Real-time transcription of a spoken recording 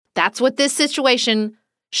That's what this situation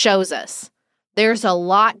shows us. There's a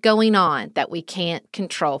lot going on that we can't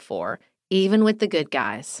control for, even with the good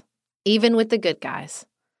guys. Even with the good guys.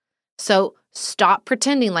 So stop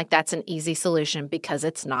pretending like that's an easy solution, because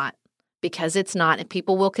it's not. Because it's not. And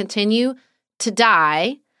people will continue to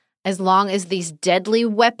die as long as these deadly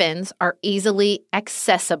weapons are easily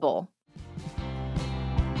accessible.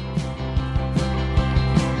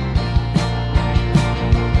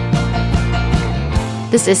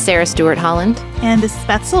 This is Sarah Stewart Holland. And this is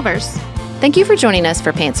Beth Silvers. Thank you for joining us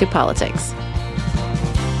for Pantsuit Politics.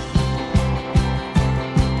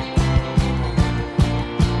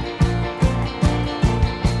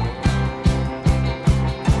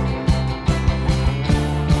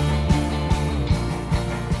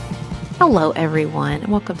 Hello, everyone,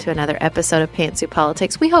 and welcome to another episode of Pantsuit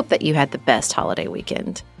Politics. We hope that you had the best holiday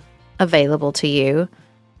weekend available to you.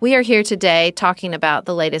 We are here today talking about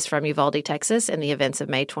the latest from Uvalde, Texas, and the events of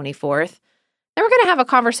May 24th. And we're going to have a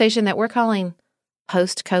conversation that we're calling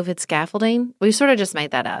post-COVID scaffolding. We sort of just made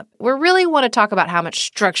that up. We really want to talk about how much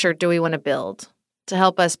structure do we want to build to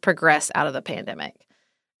help us progress out of the pandemic.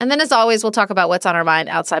 And then, as always, we'll talk about what's on our mind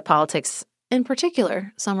outside politics, in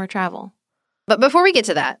particular, summer travel. But before we get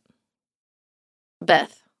to that,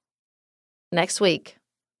 Beth, next week,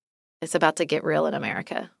 it's about to get real in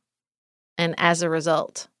America. And as a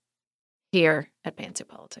result, here at Pantsuit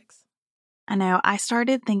Politics. I know. I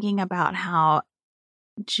started thinking about how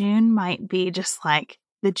June might be just like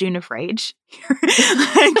the June of rage.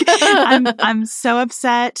 I'm so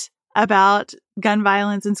upset about gun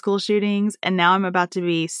violence and school shootings, and now I'm about to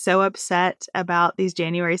be so upset about these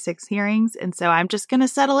January 6th hearings, and so I'm just going to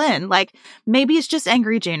settle in. Like, maybe it's just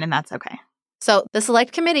angry June, and that's okay. So the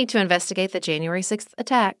Select Committee to investigate the January 6th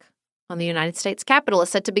attack on the United States Capitol is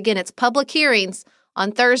set to begin its public hearings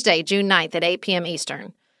on Thursday, June 9th at 8 p.m.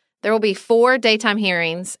 Eastern. There will be 4 daytime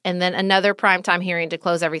hearings and then another primetime hearing to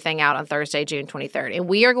close everything out on Thursday, June 23rd. And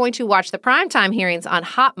we are going to watch the primetime hearings on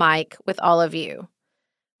Hot Mic with all of you.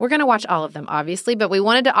 We're going to watch all of them, obviously, but we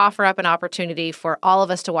wanted to offer up an opportunity for all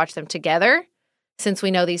of us to watch them together, since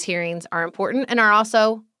we know these hearings are important and are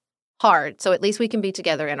also hard. So at least we can be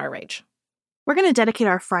together in our rage. We're going to dedicate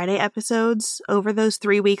our Friday episodes over those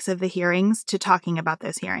 3 weeks of the hearings to talking about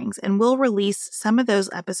those hearings. And we'll release some of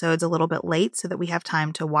those episodes a little bit late so that we have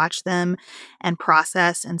time to watch them and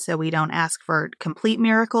process. And so we don't ask for complete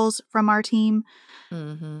miracles from our team.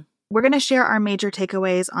 Mm-hmm. We're going to share our major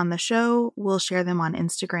takeaways on the show. We'll share them on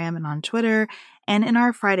Instagram and on Twitter and in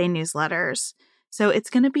our Friday newsletters. So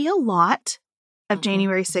it's going to be a lot of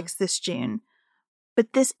January 6th this June.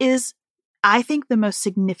 But this is, I think, the most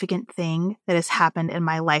significant thing that has happened in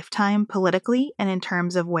my lifetime politically and in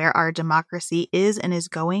terms of where our democracy is and is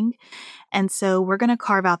going. And so we're going to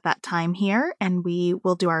carve out that time here, and we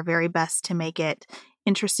will do our very best to make it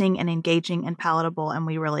interesting and engaging and palatable. And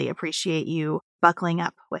we really appreciate you buckling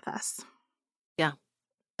up with us. Yeah.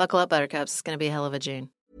 Buckle up, Buttercups. It's going to be a hell of a June.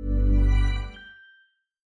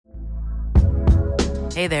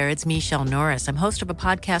 Hey there, it's Michelle Norris. I'm host of a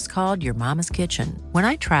podcast called Your Mama's Kitchen. When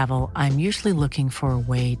I travel, I'm usually looking for a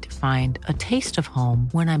way to find a taste of home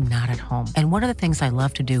when I'm not at home. And one of the things I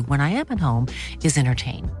love to do when I am at home is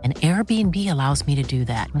entertain. And Airbnb allows me to do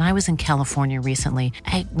that. When I was in California recently,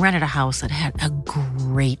 I rented a house that had a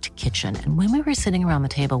great kitchen. And when we were sitting around the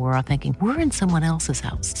table, we were all thinking, we're in someone else's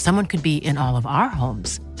house. Someone could be in all of our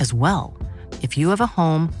homes as well. If you have a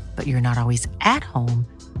home, but you're not always at home,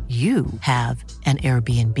 you have an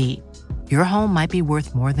Airbnb. Your home might be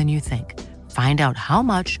worth more than you think. Find out how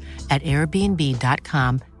much at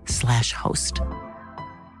airbnb.com/host.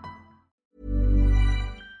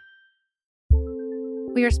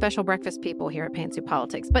 We are special breakfast people here at Pantsuit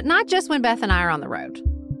Politics, but not just when Beth and I are on the road.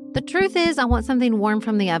 The truth is, I want something warm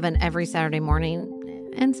from the oven every Saturday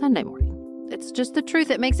morning and Sunday morning. It's just the truth.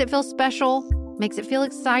 It makes it feel special, makes it feel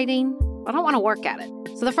exciting. I don't want to work at it.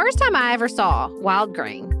 So the first time I ever saw Wild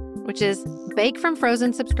Grain, which is bake from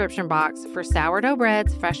frozen subscription box for sourdough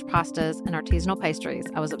breads, fresh pastas, and artisanal pastries,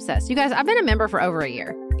 I was obsessed. You guys, I've been a member for over a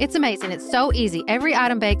year. It's amazing. It's so easy. Every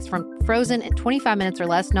item bakes from frozen in 25 minutes or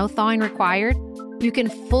less, no thawing required. You can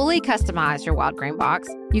fully customize your Wild Grain box.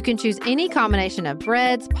 You can choose any combination of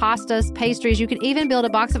breads, pastas, pastries. You can even build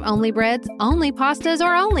a box of only breads, only pastas,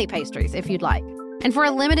 or only pastries if you'd like. And for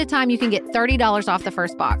a limited time, you can get $30 off the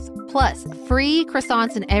first box, plus free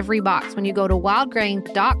croissants in every box when you go to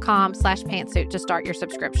wildgrain.com/pantsuit to start your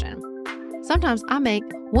subscription. Sometimes I make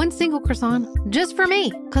one single croissant just for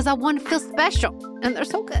me because I want to feel special, and they're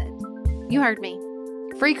so good. You heard me.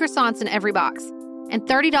 Free croissants in every box, and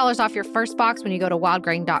 $30 off your first box when you go to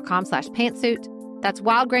wildgrain.com/pantsuit. That's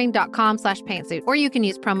wildgrain.com/pantsuit, or you can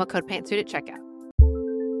use promo code pantsuit at checkout.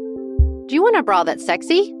 Do you want a bra that's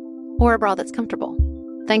sexy or a bra that's comfortable?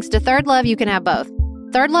 Thanks to Third Love, you can have both.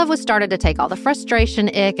 Third Love was started to take all the frustration,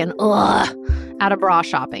 ick, and out of bra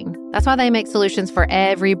shopping. That's why they make solutions for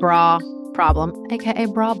every bra problem, aka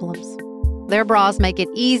problems. Their bras make it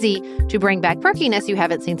easy to bring back perkiness you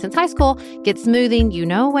haven't seen since high school, get smoothing you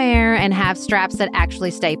know where, and have straps that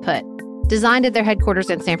actually stay put. Designed at their headquarters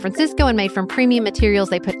in San Francisco and made from premium materials,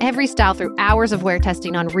 they put every style through hours of wear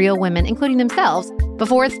testing on real women, including themselves,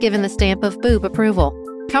 before it's given the stamp of boob approval.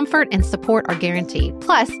 Comfort and support are guaranteed.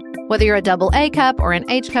 Plus, whether you're a double A cup or an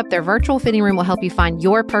H cup, their virtual fitting room will help you find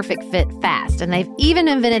your perfect fit fast. And they've even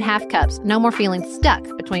invented half cups. No more feeling stuck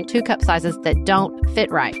between 2 cup sizes that don't fit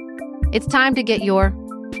right. It's time to get your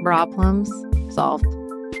bra plums solved.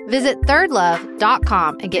 Visit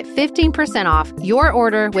thirdlove.com and get 15% off your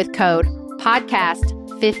order with code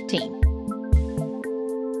podcast15.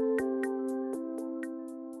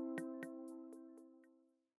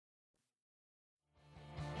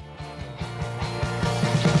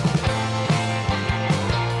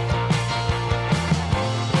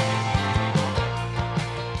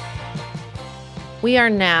 We are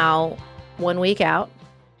now 1 week out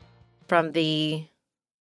from the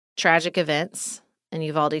tragic events in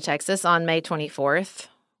Uvalde, Texas on May 24th,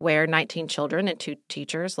 where 19 children and 2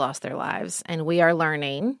 teachers lost their lives. And we are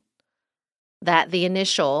learning that the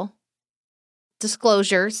initial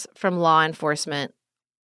disclosures from law enforcement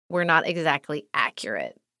were not exactly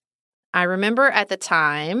accurate. I remember at the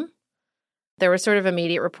time, there were sort of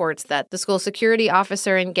immediate reports that the school security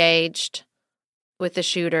officer engaged with the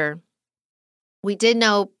shooter. We did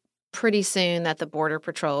know pretty soon that the Border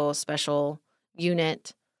Patrol Special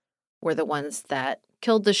Unit were the ones that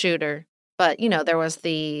killed the shooter. But, you know, there was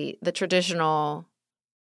the traditional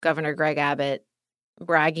Governor Greg Abbott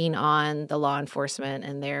bragging on the law enforcement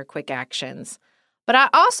and their quick actions. But I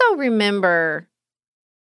also remember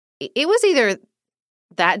it was either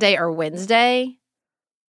that day or Wednesday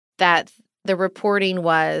that the reporting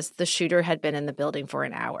was the shooter had been in the building for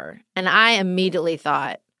an hour. And I immediately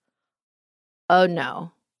thought, oh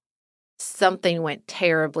no, something went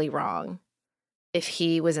terribly wrong if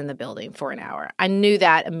he was in the building for an hour. I knew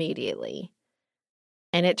that immediately.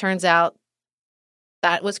 And it turns out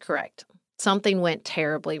that was correct. Something went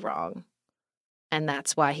terribly wrong. And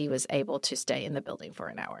that's why he was able to stay in the building for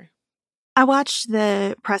an hour. I watched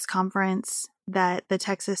the press conference that the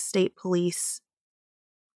Texas State Police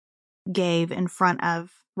gave in front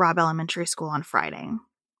of Robb Elementary School on Friday.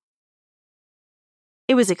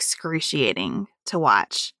 It was excruciating to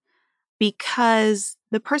watch because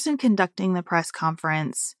the person conducting the press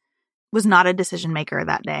conference was not a decision maker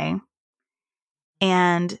that day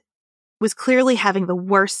and was clearly having the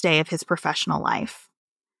worst day of his professional life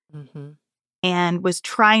and was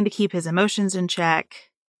trying to keep his emotions in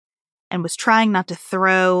check and was trying not to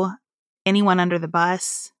throw anyone under the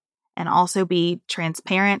bus and also be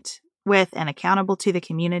transparent with and accountable to the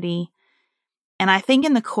community. And I think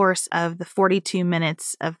in the course of the 42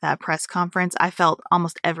 minutes of that press conference, I felt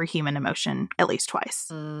almost every human emotion at least twice.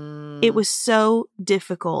 It was so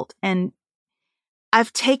difficult. And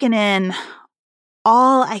I've taken in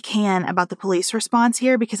all I can about the police response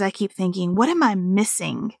here because I keep thinking, what am I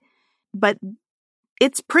missing? But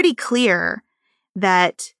it's pretty clear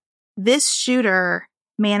that this shooter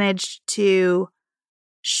managed to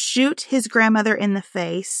shoot his grandmother in the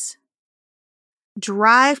face,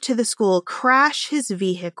 drive to the school, crash his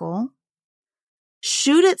vehicle,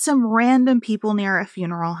 shoot at some random people near a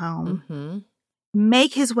funeral home,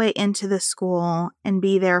 make his way into the school, and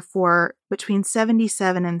be there for between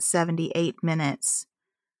 77 and 78 minutes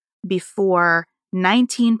before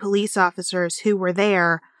 19 police officers who were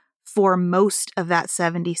there for most of that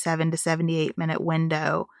 77 to 78 minute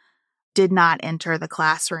window did not enter the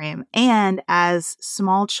classroom. And as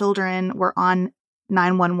small children were on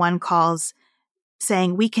 911 calls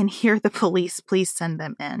saying, "We can hear the police, please send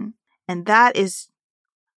them in." And that is,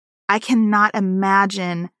 I cannot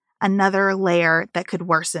imagine another layer that could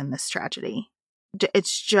worsen this tragedy.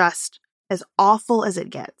 It's just as awful as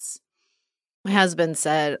it gets. My husband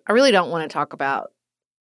said, I really don't want to talk about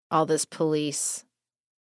all this police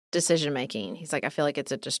decision making. He's like, I feel like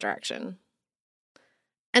it's a distraction.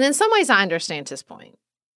 And in some ways, I understand his point.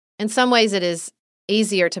 In some ways, it is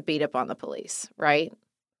easier to beat up on the police, right?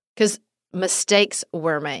 Because mistakes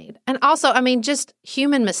were made. And also, I mean, just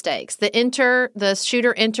human mistakes. The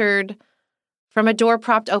shooter entered from a door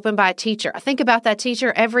propped open by a teacher. I think about that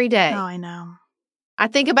teacher every day. Oh, I know. I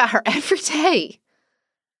think about her every day.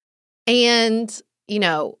 And, you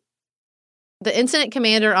know, the incident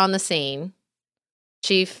commander on the scene,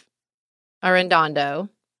 Chief Arredondo,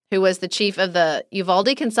 who was the chief of the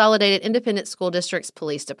Uvalde Consolidated Independent School District's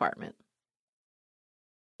police department.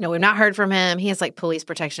 we've not heard from him. He has like police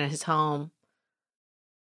protection at his home.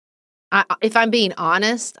 If I'm being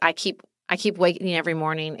honest, I keep waking every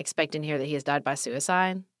morning expecting to hear that he has died by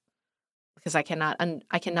suicide because I cannot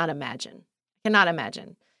imagine.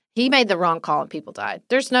 He made the wrong call and people died.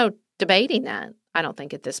 There's no debating that, I don't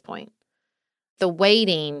think, at this point. The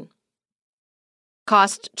waiting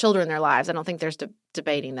cost children their lives. I don't think there's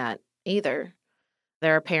debating that either.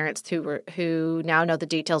 There are parents who now know the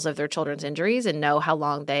details of their children's injuries and know how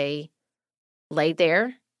long they laid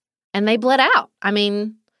there and they bled out. I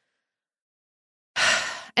mean,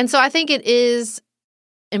 and so I think it is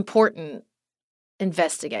important to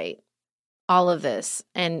investigate all of this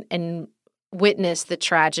and witness the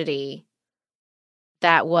tragedy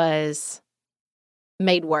that was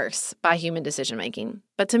made worse by human decision-making.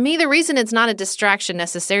 But to me, the reason it's not a distraction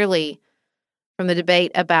necessarily from the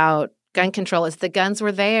debate about gun control is the guns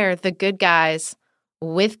were there. The good guys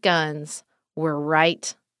with guns were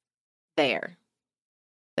right there.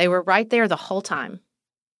 They were right there the whole time.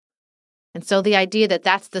 And so the idea that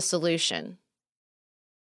that's the solution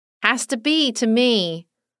has to be, to me,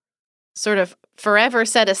 sort of forever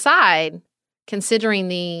set aside, considering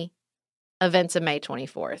the events of May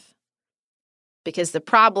 24th. Because the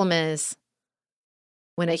problem is,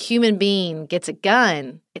 when a human being gets a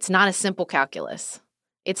gun, it's not a simple calculus.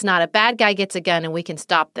 It's not a bad guy gets a gun and we can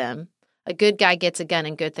stop them. A good guy gets a gun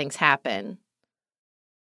and good things happen.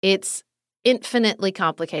 It's infinitely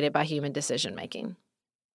complicated by human decision-making.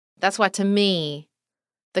 That's why, to me,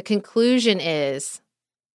 the conclusion is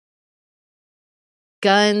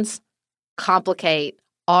guns complicate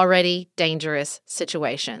already dangerous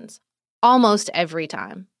situations almost every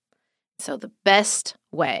time. So the best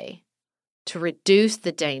way to reduce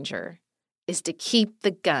the danger is to keep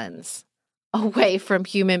the guns away from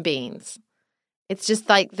human beings. It's just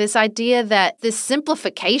like this idea that this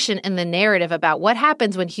simplification in the narrative about what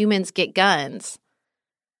happens when humans get guns.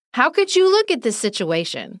 How could you look at this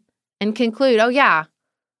situation and conclude, oh, yeah,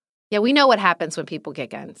 we know what happens when people get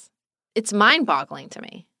guns? It's mind-boggling to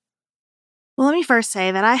me. Well, let me first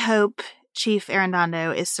say that I hope Chief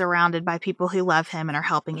Arradondo is surrounded by people who love him and are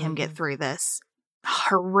helping him get through this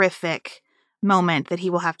horrific moment that he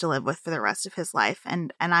will have to live with for the rest of his life.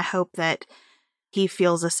 And I hope that he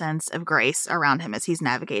feels a sense of grace around him as he's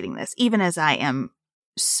navigating this, even as I am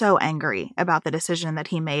so angry about the decision that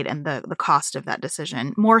he made and the cost of that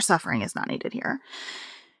decision. More suffering is not needed here.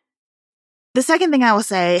 The second thing I will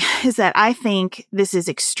say is that I think this is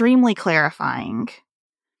extremely clarifying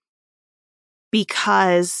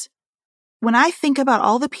because when I think about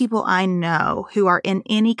all the people I know who are in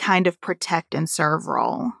any kind of protect and serve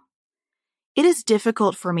role, it is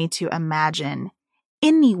difficult for me to imagine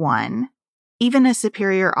anyone, even a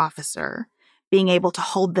superior officer, being able to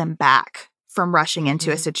hold them back from rushing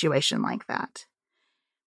into a situation like that.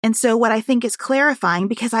 And so what I think is clarifying,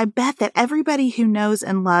 because I bet that everybody who knows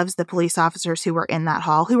and loves the police officers who were in that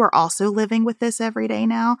hall, who are also living with this every day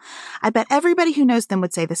now, I bet everybody who knows them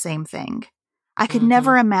would say the same thing. I could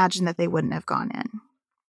never imagine that they wouldn't have gone in.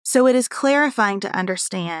 So it is clarifying to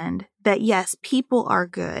understand that, yes, people are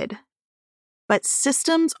good, but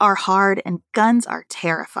systems are hard and guns are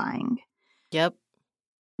terrifying. Yep.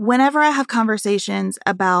 Whenever I have conversations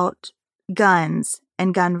about guns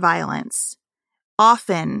and gun violence,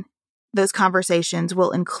 often those conversations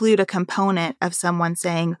will include a component of someone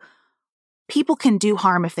saying, people can do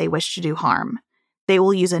harm if they wish to do harm. They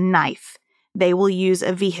will use a knife. They will use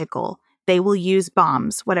a vehicle. They will use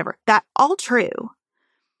bombs, whatever. That's all true.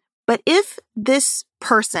 But if this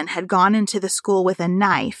person had gone into the school with a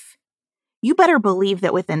knife, you better believe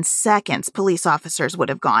that within seconds, police officers would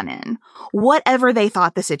have gone in, whatever they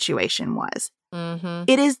thought the situation was.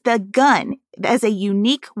 It is the gun as a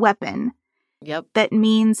unique weapon that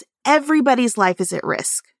means everybody's life is at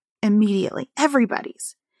risk immediately.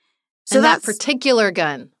 Everybody's. So and that particular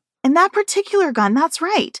gun. And that particular gun, that's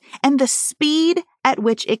right. And the speed at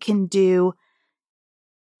which it can do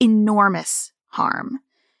enormous harm.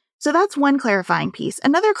 So that's one clarifying piece.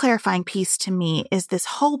 Another clarifying piece to me is this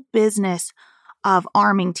whole business of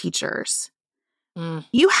arming teachers.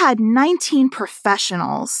 You had 19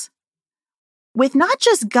 professionals with not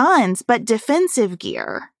just guns, but defensive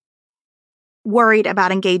gear worried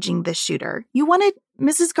about engaging this shooter. You wanted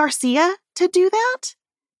Mrs. Garcia to do that?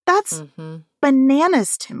 That's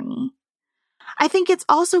bananas to me. I think it's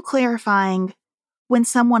also clarifying when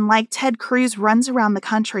someone like Ted Cruz runs around the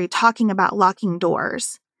country talking about locking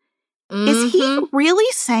doors. Is he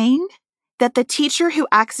really saying that the teacher who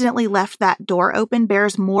accidentally left that door open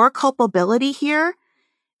bears more culpability here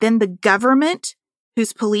than the government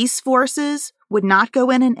whose police forces would not go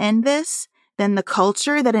in and end this, than the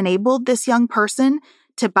culture that enabled this young person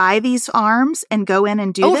to buy these arms and go in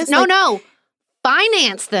and do this? No.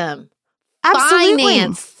 Finance them. Absolutely.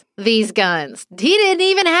 Finance these guns. He didn't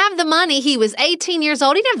even have the money. He was 18 years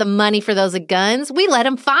old. He didn't have the money for those guns. We let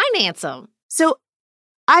him finance them. So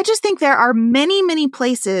I just think there are many, many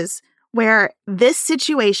places where this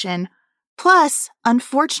situation, plus,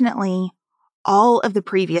 unfortunately, all of the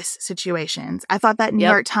previous situations. I thought that New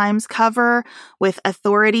York Times cover with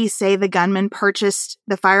authorities say the gunman purchased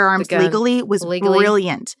the firearms legally was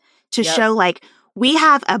brilliant to show, like, we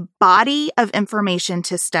have a body of information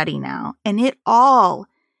to study now, and it all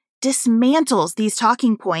dismantles these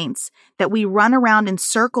talking points that we run around in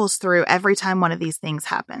circles through every time one of these things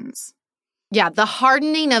happens. Yeah, the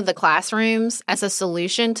hardening of the classrooms as a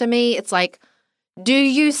solution to me, it's like, do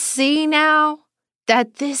you see now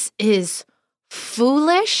that this is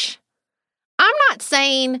foolish? I'm not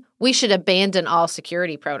saying we should abandon all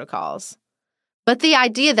security protocols, but the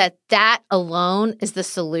idea that that alone is the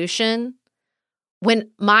solution.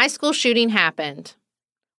 When my school shooting happened,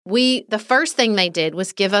 the first thing they did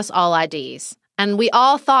was give us all IDs. And we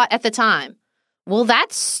all thought at the time, well,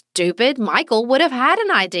 that's stupid. Michael would have had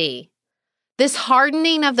an ID. This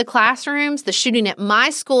hardening of the classrooms, the shooting at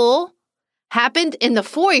my school, happened in the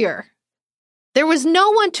foyer. There was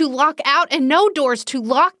no one to lock out and no doors to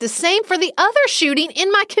lock. The same for the other shooting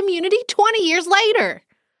in my community 20 years later.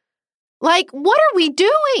 Like, what are we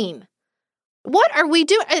doing? What are we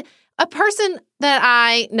doing? A person that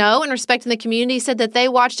I know and respect in the community said that they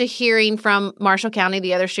watched a hearing from Marshall County,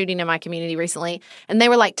 the other shooting in my community recently, and they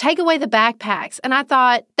were like, take away the backpacks. And I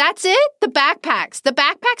thought, that's it? The backpacks? The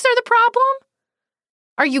backpacks are the problem?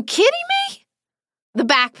 Are you kidding me? The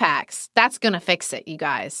backpacks. That's going to fix it, you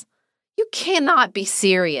guys. You cannot be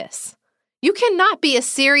serious. You cannot be a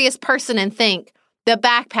serious person and think the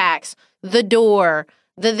backpacks, the door,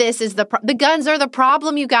 the guns are the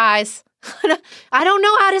problem, you guys. I don't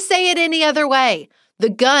know how to say it any other way.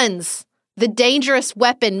 The guns, the dangerous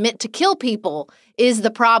weapon meant to kill people, is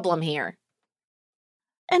the problem here.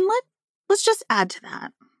 And let's just add to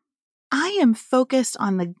that. I am focused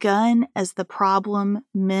on the gun as the problem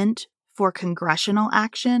meant for congressional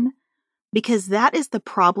action because that is the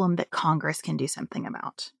problem that Congress can do something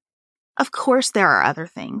about. Of course, there are other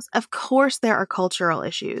things. Of course, there are cultural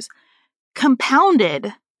issues,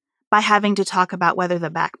 compounded by having to talk about whether the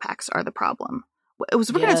backpacks are the problem.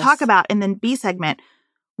 As we're going to talk about in the B segment,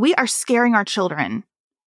 we are scaring our children.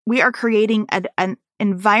 We are creating an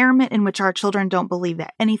environment in which our children don't believe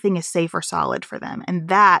that anything is safe or solid for them. And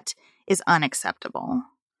that is unacceptable.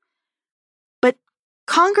 But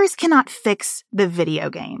Congress cannot fix the video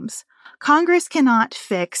games. Congress cannot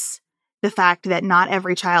fix the fact that not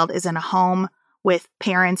every child is in a home with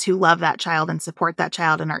parents who love that child and support that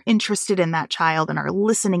child and are interested in that child and are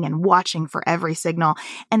listening and watching for every signal.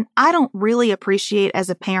 And I don't really appreciate as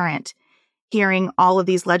a parent hearing all of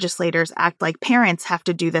these legislators act like parents have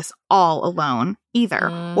to do this all alone either,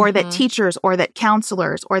 or that teachers or that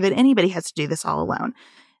counselors or that anybody has to do this all alone.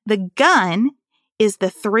 The gun is the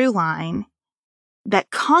through line that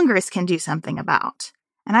Congress can do something about.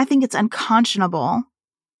 And I think it's unconscionable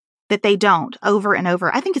that they don't over and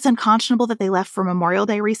over. I think it's unconscionable that they left for Memorial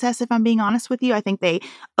Day recess, if I'm being honest with you. I think they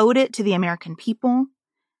owed it to the American people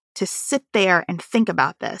to sit there and think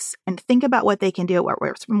about this and think about what they can do,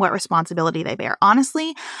 what responsibility they bear.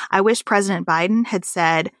 Honestly, I wish President Biden had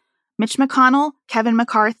said, Mitch McConnell, Kevin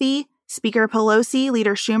McCarthy, Speaker Pelosi,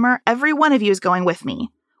 Leader Schumer, every one of you is going with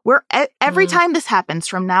me. Every time this happens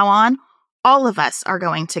from now on, all of us are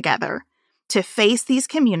going together to face these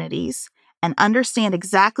communities and understand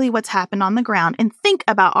exactly what's happened on the ground and think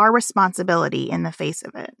about our responsibility in the face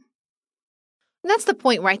of it. And that's the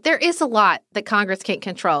point, right? There is a lot that Congress can't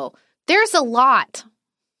control. There's a lot.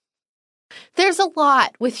 There's a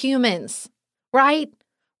lot with humans, right?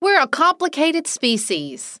 We're a complicated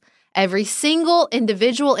species. Every single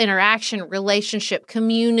individual interaction, relationship,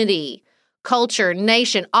 community, culture,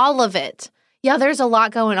 nation, all of it. Yeah, there's a lot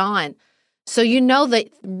going on. So you know the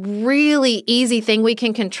really easy thing we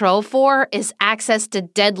can control for is access to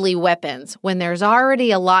deadly weapons when there's already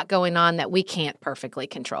a lot going on that we can't perfectly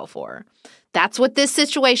control for. That's what this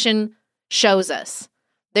situation shows us.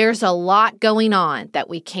 There's a lot going on that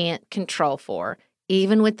we can't control for,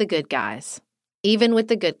 even with the good guys. Even with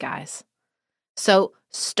the good guys. So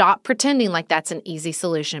stop pretending like that's an easy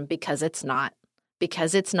solution because it's not.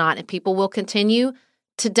 Because it's not, and people will continue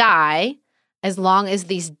to die as long as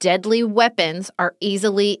these deadly weapons are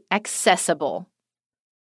easily accessible.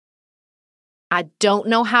 I don't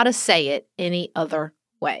know how to say it any other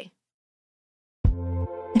way.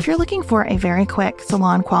 If you're looking for a very quick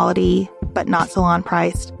salon quality but not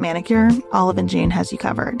salon-priced manicure, Olive & June has you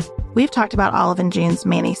covered. We've talked about Olive & June's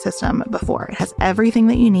Mani system before. It has everything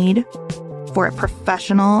that you need for a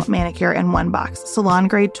professional manicure in one box.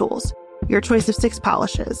 Salon-grade tools, your choice of 6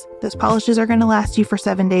 polishes. Those polishes are going to last you for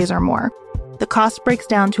 7 days or more. The cost breaks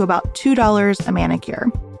down to about $2 a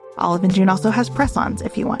manicure. Olive & June also has press-ons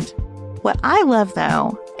if you want. What I love,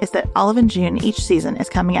 though, is that Olive & June each season is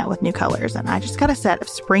coming out with new colors, and I just got a set of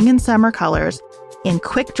spring and summer colors in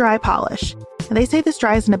quick dry polish. And they say this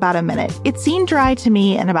dries in about a minute. It seemed dry to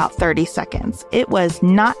me in about 30 seconds. It was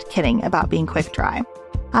not kidding about being quick dry.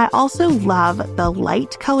 I also love the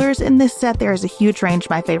light colors in this set. There is a huge range.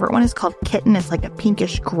 My favorite one is called Kitten. It's like a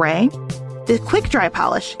pinkish gray. The quick dry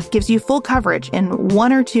polish gives you full coverage in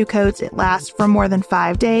 1 or 2 coats. It lasts for more than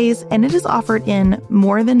 5 days, and it is offered in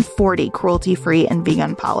more than 40 cruelty-free and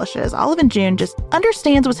vegan polishes. Olive & June just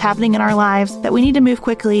understands what's happening in our lives, that we need to move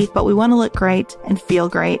quickly, but we want to look great and feel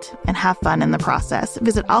great and have fun in the process.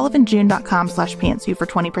 Visit oliveandjune.com/pantsuit for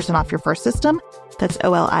 20% off your first system. That's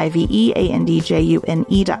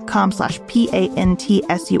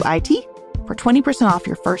oliveandjune.com/pantsuit for 20% off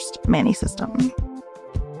your first Mani system.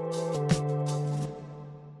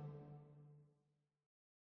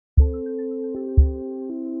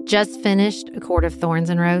 Just finished A Court of Thorns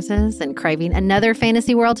and Roses and craving another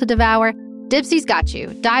fantasy world to devour? Dipsy's got you.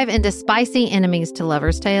 Dive into spicy enemies to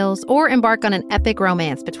lovers' tales or embark on an epic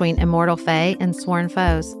romance between immortal fae and sworn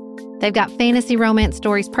foes. They've got fantasy romance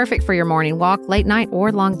stories perfect for your morning walk, late night,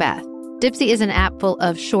 or long bath. Dipsy is an app full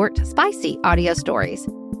of short, spicy audio stories.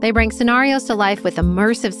 They bring scenarios to life with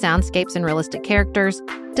immersive soundscapes and realistic characters.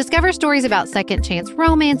 Discover stories about second chance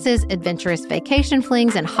romances, adventurous vacation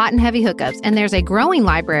flings, and hot and heavy hookups. And there's a growing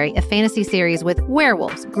library of fantasy series with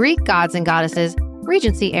werewolves, Greek gods and goddesses,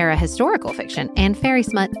 Regency-era historical fiction, and fairy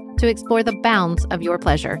smut to explore the bounds of your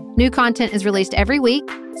pleasure. New content is released every week,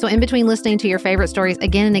 so in between listening to your favorite stories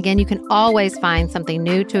again and again, you can always find something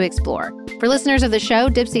new to explore. For listeners of the show,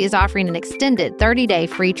 Dipsy is offering an extended 30-day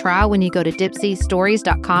free trial when you go to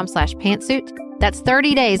dipsystories.com/pantsuit. That's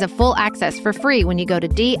 30 days of full access for free when you go to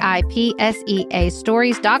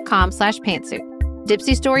dipseastories.com/pantsuit.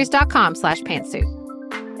 dipsystories.com/pantsuit.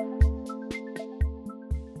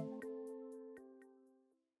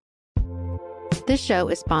 This show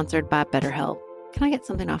is sponsored by BetterHelp. Can I get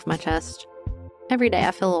something off my chest? Every day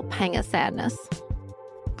I feel a little pang of sadness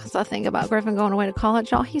because I think about Griffin going away to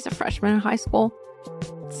college. Y'all, he's a freshman in high school.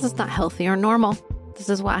 This is not healthy or normal. This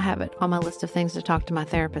is why I have it on my list of things to talk to my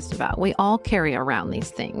therapist about. We all carry around these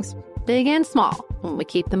things, big and small. When we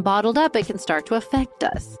keep them bottled up, it can start to affect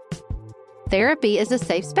us. Therapy is a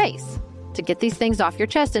safe space to get these things off your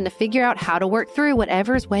chest and to figure out how to work through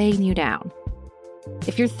whatever is weighing you down.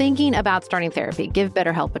 If you're thinking about starting therapy, give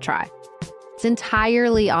BetterHelp a try. It's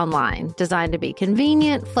entirely online, designed to be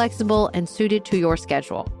convenient, flexible, and suited to your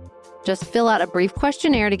schedule. Just fill out a brief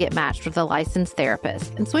questionnaire to get matched with a licensed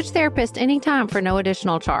therapist and switch therapists anytime for no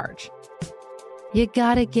additional charge. You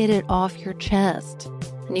gotta get it off your chest.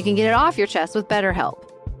 And you can get it off your chest with BetterHelp.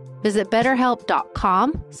 Visit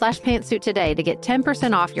betterhelp.com/pantsuit today to get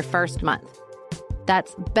 10% off your first month.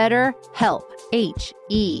 That's BetterHelp,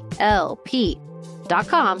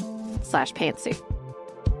 HELP.com/pantsuit.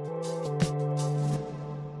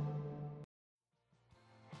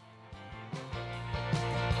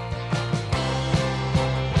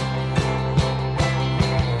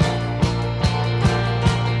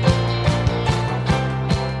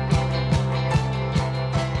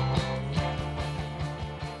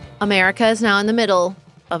 America is now in the middle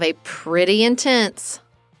of a pretty intense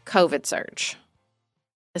COVID surge.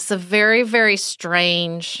 It's a very, very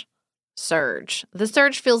strange surge. The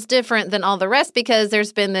surge feels different than all the rest because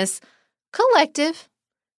there's been this collective,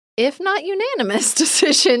 if not unanimous,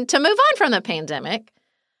 decision to move on from the pandemic.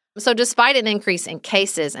 So despite an increase in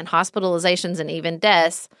cases and hospitalizations and even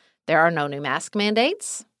deaths, there are no new mask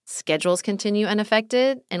mandates. Schedules continue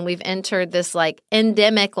unaffected, and we've entered this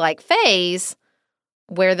endemic phase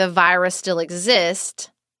where the virus still exists,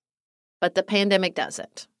 but the pandemic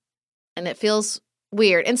doesn't. And it feels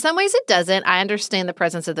weird. In some ways, it doesn't. I understand the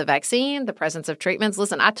presence of the vaccine, the presence of treatments.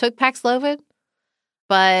 Listen, I took Paxlovid,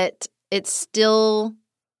 but it still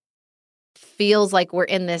feels like we're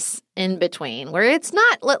in this in-between where it's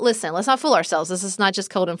not, listen, let's not fool ourselves. This is not just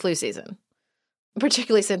cold and flu season,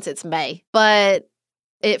 particularly since it's May. But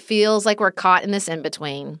it feels like we're caught in this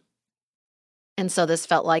in-between. And so this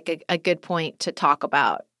felt like a good point to talk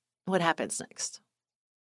about what happens next.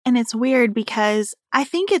 And it's weird because I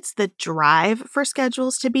think it's the drive for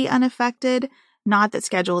schedules to be unaffected, not that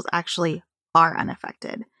schedules actually are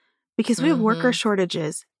unaffected. Because we have worker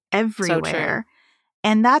shortages everywhere.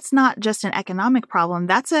 And that's not just an economic problem.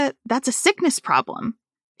 That's a sickness problem.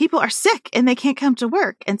 People are sick and they can't come to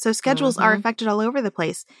work. And so schedules are affected all over the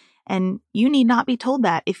place. And you need not be told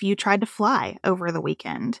that if you tried to fly over the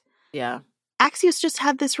weekend. Yeah. Axios just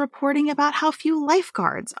had this reporting about how few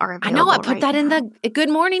lifeguards are available. I know. I put that in the Good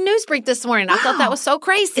Morning Newsbreak this morning. I thought that was so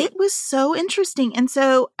crazy. It was so interesting. And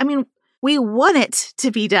so, I mean, we want it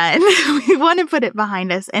to be done. We want to put it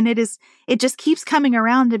behind us. And it just keeps coming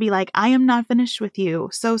around to be like, I am not finished with you.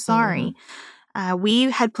 So sorry.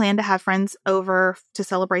 We had planned to have friends over to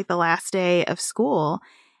celebrate the last day of school.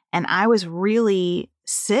 And I was really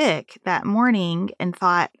sick that morning and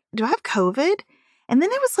thought, do I have COVID? And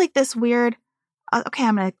then it was like this weird, okay,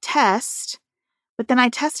 I'm going to test. But then I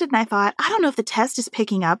tested and I thought, I don't know if the test is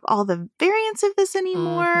picking up all the variants of this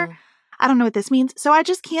anymore. I don't know what this means. So I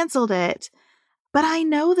just canceled it. But I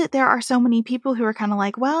know that there are so many people who are kind of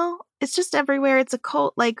like, well, it's just everywhere. It's a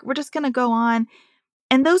cult. Like, we're just going to go on.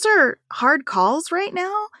 And those are hard calls right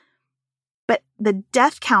now. But the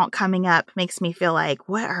death count coming up makes me feel like,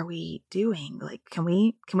 what are we doing? Like, can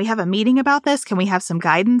we have a meeting about this? Can we have some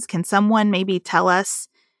guidance? Can someone maybe tell us,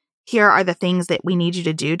 here are the things that we need you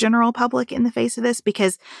to do, general public, in the face of this?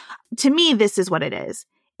 Because to me, this is what it is.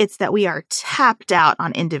 It's that we are tapped out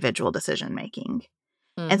on individual decision making.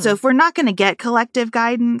 And so if we're not going to get collective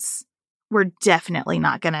guidance, we're definitely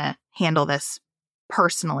not going to handle this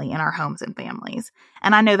personally in our homes and families.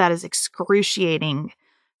 And I know that is excruciating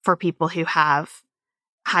for people who have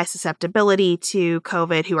high susceptibility to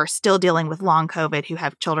COVID, who are still dealing with long COVID, who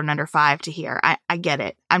have children under 5 to hear. I get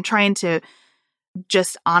it. I'm trying to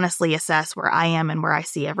just honestly assess where I am and where I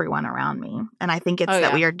see everyone around me. And I think it's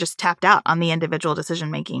that we are just tapped out on the individual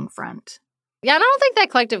decision-making front. Yeah, and I don't think that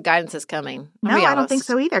collective guidance is coming. No, I don't think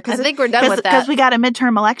so either. I think we're done with that. Because we got a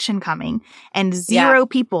midterm election coming, and zero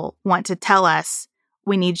people want to tell us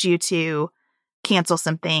we need you to cancel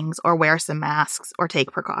some things or wear some masks or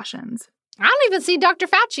take precautions. I don't even see Dr.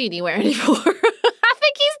 Fauci anywhere anymore. I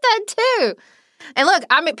think he's done too. And look,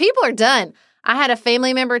 I mean, people are done. I had a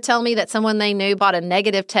family member tell me that someone they knew bought a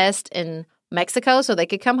negative test in Mexico so they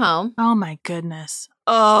could come home. Oh, my goodness.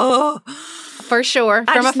 Oh, for sure.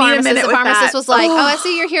 From a pharmacist. The pharmacist was like, I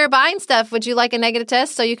see you're here buying stuff. Would you like a negative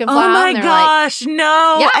test so you can fly? Oh, my gosh. Like,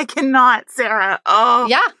 no, yeah. I cannot, Sarah. Oh,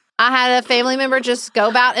 yeah. I had a family member just go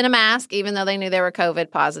about in a mask, even though they knew they were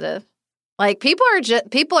COVID positive. Like, people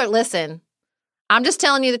are, listen, I'm just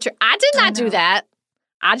telling you the truth. I did not do that.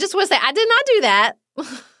 I just want to say, I did not do that.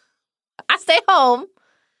 I stay home.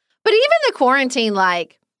 But even the quarantine,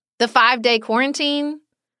 like the 5-day quarantine,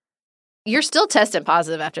 you're still testing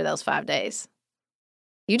positive after those 5 days.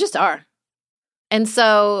 You just are. And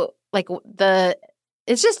so, like,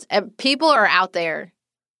 it's just people are out there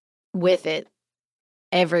with it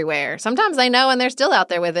everywhere. Sometimes they know and they're still out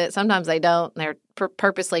there with it. Sometimes they don't. And they're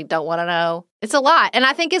purposely don't want to know. It's a lot. And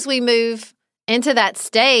I think as we move into that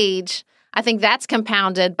stage, I think that's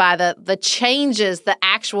compounded by the changes, the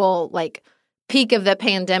actual, like, peak of the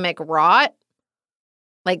pandemic wrought.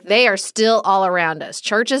 Like, they are still all around us.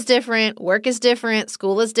 Church is different. Work is different.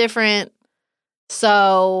 School is different.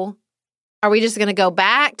 So are we just going to go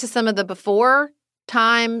back to some of the before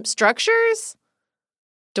time structures?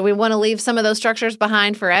 Do we want to leave some of those structures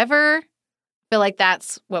behind forever? I feel like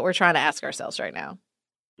that's what we're trying to ask ourselves right now.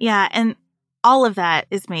 Yeah, and all of that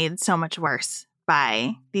is made so much worse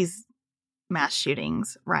by these mass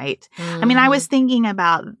shootings, right? I mean, I was thinking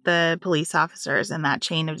about the police officers and that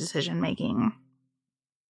chain of decision making,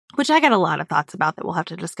 which I got a lot of thoughts about that we'll have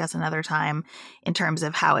to discuss another time in terms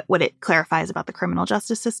of what it clarifies about the criminal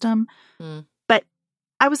justice system. But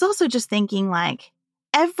I was also just thinking, like,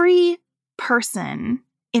 every person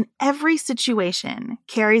in every situation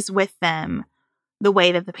carries with them the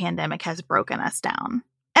way that the pandemic has broken us down.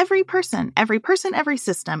 Every person, every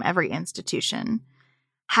system, every institution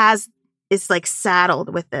is like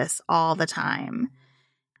saddled with this all the time.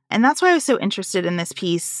 And that's why I was so interested in this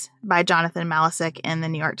piece by Jonathan Malisek in the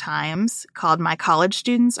New York Times called My College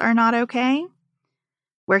Students Are Not Okay,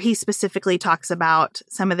 where he specifically talks about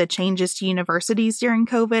some of the changes to universities during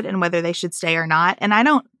COVID and whether they should stay or not. And I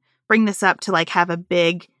don't bring this up to, like, have a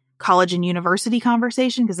big college and university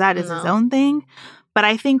conversation, because that is his own thing. But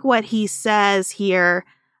I think what he says here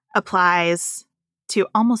applies to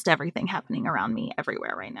almost everything happening around me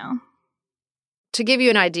everywhere right now. To give you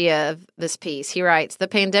an idea of this piece, he writes, the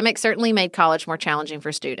pandemic certainly made college more challenging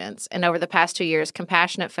for students. And over the past 2 years,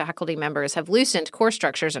 compassionate faculty members have loosened course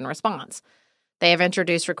structures in response. They have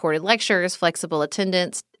introduced recorded lectures, flexible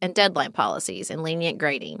attendance, and deadline policies, and lenient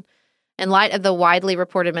grading. In light of the widely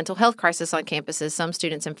reported mental health crisis on campuses, some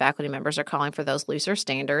students and faculty members are calling for those looser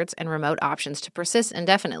standards and remote options to persist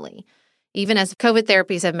indefinitely. even as COVID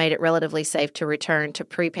therapies have made it relatively safe to return to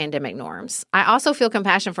pre-pandemic norms. I also feel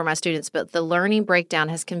compassion for my students, but the learning breakdown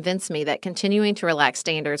has convinced me that continuing to relax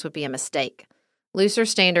standards would be a mistake. Looser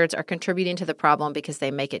standards are contributing to the problem because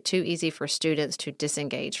they make it too easy for students to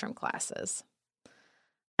disengage from classes.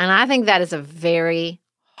 And I think that is a very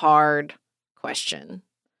hard question.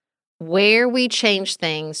 Where we change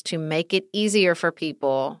things to make it easier for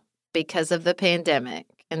people because of the pandemic,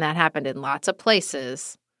 and that happened in lots of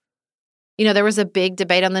places. You know, there was a big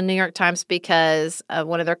debate on the New York Times because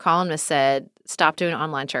one of their columnists said, stop doing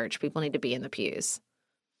online church. People need to be in the pews.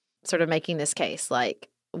 Sort of making this case, like,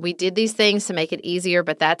 we did these things to make it easier,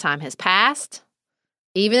 but that time has passed,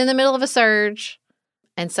 even in the middle of a surge.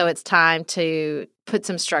 And so it's time to put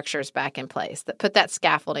some structures back in place, that put that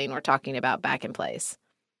scaffolding we're talking about back in place.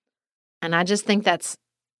 And I just think that's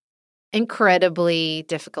incredibly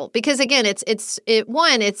difficult because, again, it's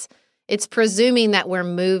presuming that we're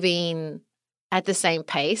moving at the same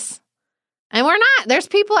pace. And we're not. There's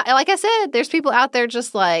people, like I said, there's people out there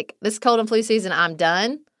just like, this cold and flu season, I'm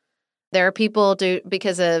done. There are people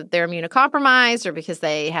because of they're immunocompromised or because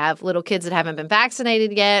they have little kids that haven't been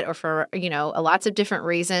vaccinated yet or for, lots of different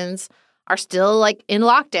reasons are still like in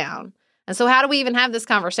lockdown. And so how do we even have this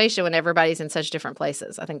conversation when everybody's in such different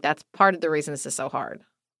places? I think that's part of the reason this is so hard.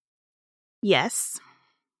 Yes.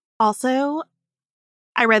 Also,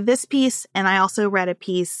 I read this piece, and I also read a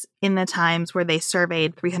piece in the Times where they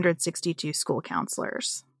surveyed 362 school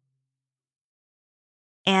counselors.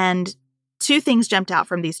 And two things jumped out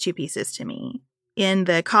from these two pieces to me. In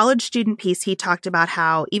the college student piece, he talked about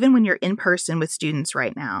how even when you're in person with students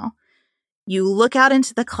right now, you look out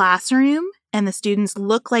into the classroom and the students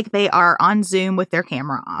look like they are on Zoom with their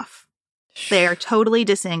camera off. They are totally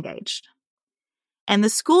disengaged. And the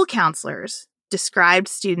school counselors described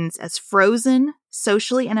students as frozen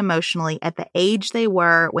socially and emotionally at the age they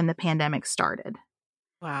were when the pandemic started.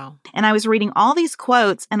 Wow. And I was reading all these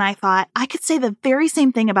quotes and I thought I could say the very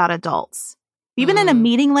same thing about adults. Have you been in a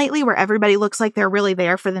meeting lately where everybody looks like they're really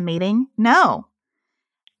there for the meeting? No.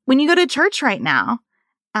 When you go to church right now,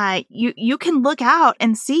 you can look out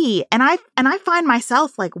and see, and I find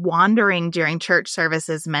myself like wandering during church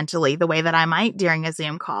services mentally the way that I might during a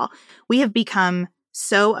Zoom call. We have become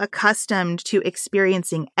so accustomed to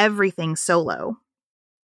experiencing everything solo,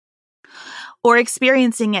 or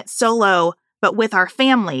experiencing it solo but with our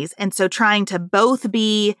families, and so trying to both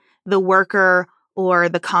be the worker or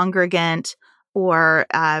the congregant or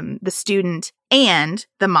the student and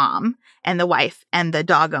the mom and the wife and the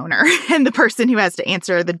dog owner and the person who has to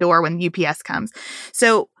answer the door when UPS comes.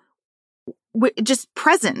 So just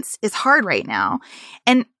presence is hard right now.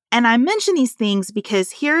 And I mention these things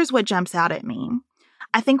because here's what jumps out at me.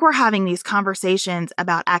 I think we're having these conversations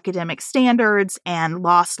about academic standards and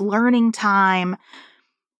lost learning time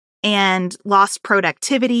and lost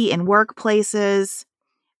productivity in workplaces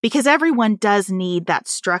because everyone does need that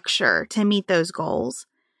structure to meet those goals.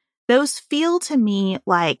 Those feel to me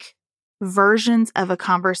like versions of a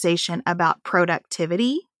conversation about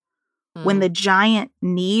productivity when the giant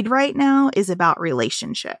need right now is about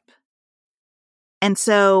relationship. And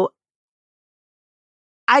so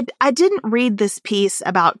I didn't read this piece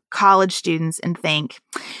about college students and think,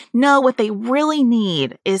 no, what they really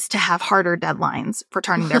need is to have harder deadlines for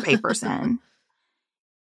turning their papers in.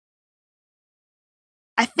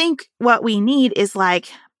 I think what we need is like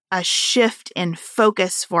a shift in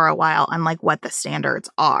focus for a while on like what the standards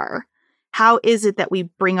are. How is it that we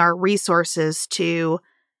bring our resources to,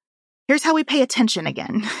 here's how we pay attention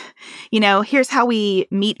again. Here's how we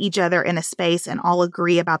meet each other in a space and all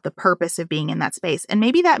agree about the purpose of being in that space. And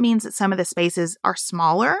maybe that means that some of the spaces are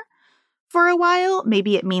smaller for a while.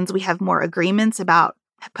 Maybe it means we have more agreements about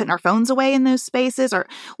putting our phones away in those spaces or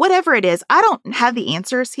whatever it is. I don't have the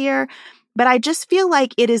answers here, but I just feel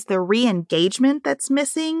like it is the re-engagement that's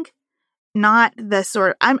missing, not the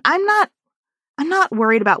sort of, I'm not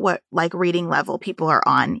worried about what like reading level people are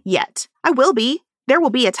on yet. I will be. There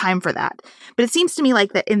will be a time for that. But it seems to me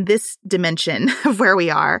like that in this dimension of where we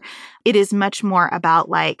are, it is much more about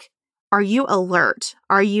like, are you alert?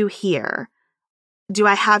 Are you here? Do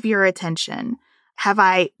I have your attention? Have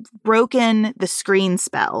I broken the screen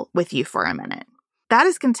spell with you for a minute? That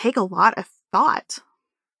is going to take a lot of thought.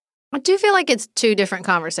 I do feel like it's two different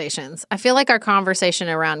conversations. I feel like our conversation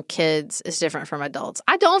around kids is different from adults.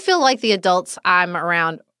 I don't feel like the adults I'm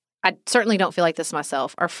around, I certainly don't feel like this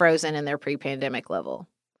myself, are frozen in their pre-pandemic level.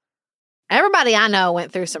 Everybody I know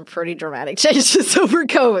went through some pretty dramatic changes over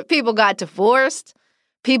COVID. People got divorced,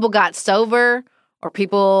 people got sober, or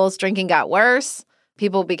people's drinking got worse.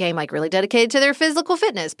 People became like really dedicated to their physical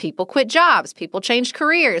fitness. People quit jobs. People changed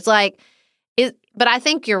careers. Like, But I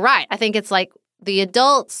think you're right. I think it's like the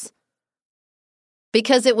adults,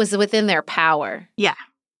 because it was within their power. Yeah.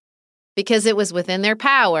 Because it was within their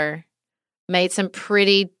power, made some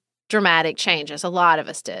pretty dramatic changes. A lot of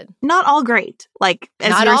us did. Not all great. Like,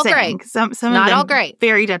 as Not you're all saying. great. Some Not of them all great.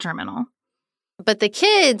 very detrimental. But the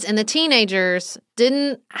kids and the teenagers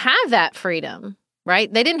didn't have that freedom,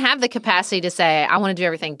 right? They didn't have the capacity to say, I want to do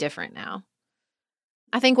everything different now.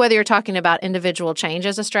 I think whether you're talking about individual change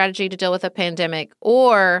as a strategy to deal with a pandemic,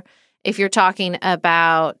 or if you're talking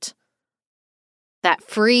about that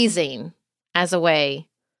freezing as a way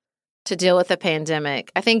to deal with a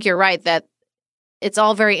pandemic, I think you're right that it's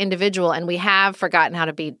all very individual, and we have forgotten how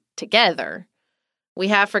to be together. We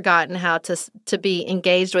have forgotten how to be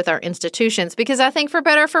engaged with our institutions, because I think for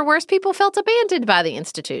better or for worse, people felt abandoned by the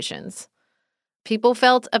institutions. People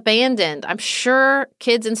felt abandoned. I'm sure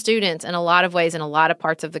kids and students in a lot of ways in a lot of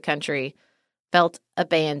parts of the country felt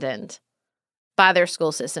abandoned by their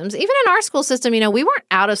school systems. Even in our school system, we weren't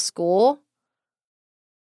out of school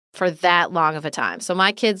for that long of a time. So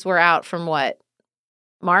my kids were out from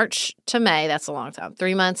March to May. That's a long time.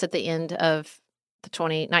 3 months at the end of the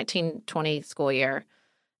 1920 school year.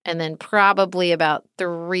 And then probably about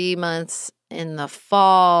 3 months in the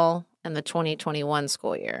fall and the 2021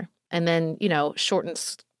 school year. And then, shortened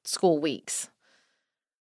school weeks.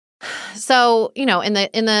 So, in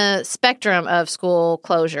the spectrum of school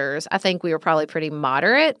closures, I think we were probably pretty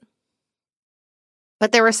moderate.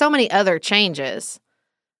 But there were so many other changes.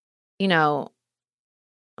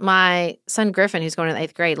 My son Griffin, who's going to the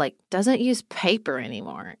 8th grade, doesn't use paper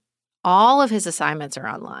anymore. All of his assignments are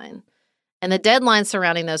online. And the deadlines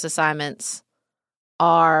surrounding those assignments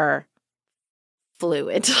are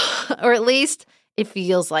fluid, or at least it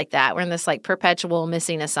feels like that. We're in this perpetual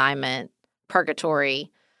missing assignment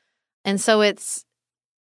purgatory. And so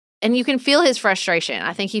and you can feel his frustration.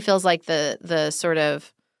 I think he feels like the sort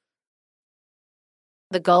of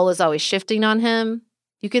the goal is always shifting on him.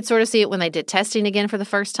 You could sort of see it when they did testing again for the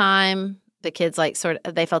first time. The kids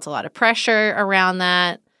they felt a lot of pressure around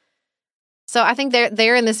that. So I think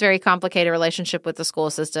they're in this very complicated relationship with the school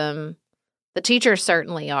system. The teachers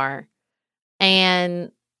certainly are.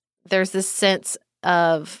 And there's this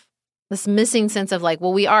missing sense of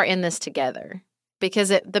we are in this together. Because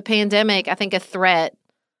the pandemic, I think a threat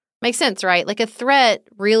makes sense, right? A threat,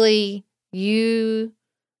 really, you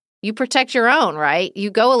protect your own, right?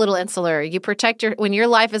 You go a little insular. You protect when your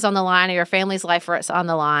life is on the line or your family's life is on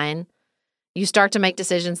the line, you start to make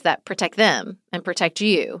decisions that protect them and protect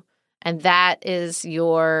you. And that is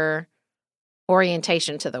your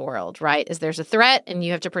orientation to the world, right? Is there's a threat and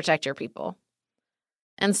you have to protect your people.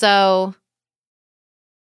 And so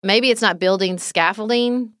maybe it's not building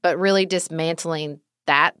scaffolding, but really dismantling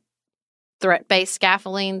that threat-based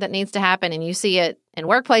scaffolding that needs to happen. And you see it in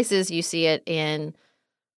workplaces, you see it in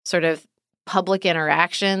sort of public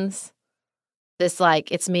interactions, this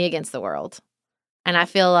it's me against the world. And I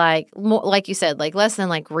feel more, like you said, less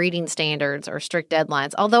than reading standards or strict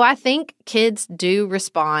deadlines. Although I think kids do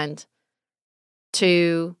respond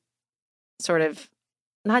to sort of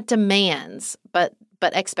not demands, but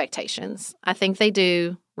expectations. I think they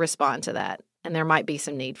do respond to that, and there might be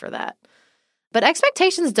some need for that. But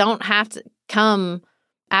expectations don't have to come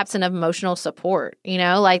absent of emotional support,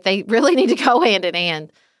 they really need to go hand in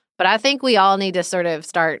hand. But I think we all need to sort of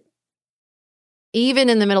start, even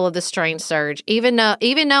in the middle of this strange surge, even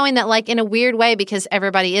knowing that in a weird way, because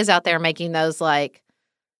everybody is out there making those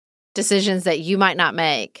decisions that you might not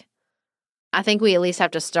make. I think we at least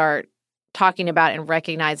have to start talking about and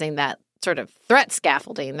recognizing that sort of threat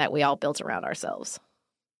scaffolding that we all built around ourselves.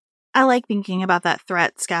 I like thinking about that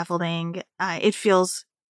threat scaffolding. It feels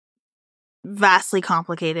vastly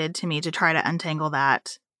complicated to me to try to untangle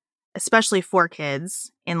that, especially for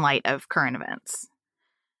kids in light of current events.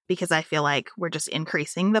 Because I feel like we're just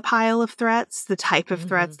increasing the pile of threats, the type of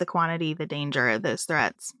threats, the quantity, the danger of those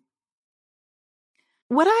threats.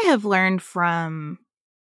 What I have learned from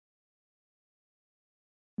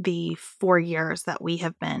the 4 years that we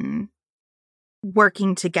have been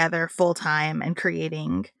working together full time and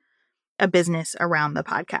creating a business around the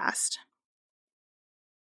podcast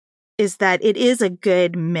is that it is a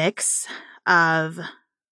good mix of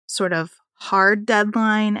sort of hard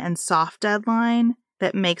deadline and soft deadline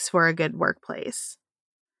that makes for a good workplace.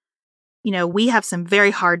 We have some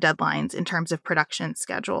very hard deadlines in terms of production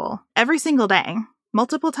schedule every single day,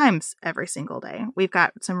 multiple times every single day. We've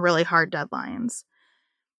got some really hard deadlines.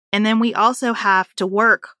 And then we also have to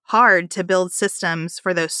work hard to build systems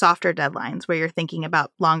for those softer deadlines where you're thinking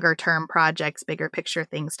about longer term projects, bigger picture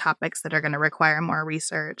things, topics that are going to require more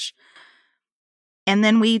research. And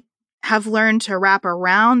then we have learned to wrap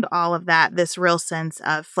around all of that this real sense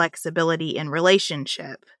of flexibility in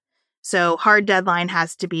relationship. So hard deadline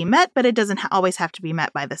has to be met, but it doesn't always have to be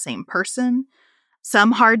met by the same person.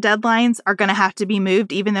 Some hard deadlines are going to have to be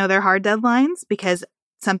moved even though they're hard deadlines because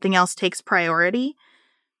something else takes priority.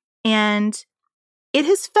 And it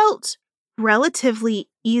has felt relatively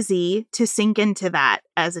easy to sink into that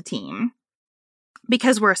as a team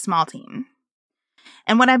because we're a small team.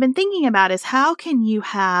 And what I've been thinking about is how can you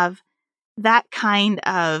have that kind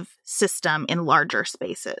of system in larger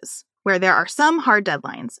spaces where there are some hard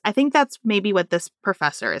deadlines? I think that's maybe what this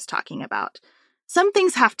professor is talking about. Some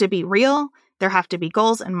things have to be real. There have to be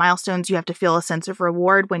goals and milestones. You have to feel a sense of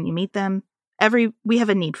reward when you meet them. We have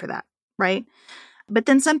a need for that, right? But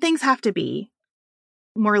then some things have to be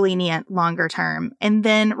more lenient, longer term. And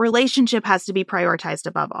then relationship has to be prioritized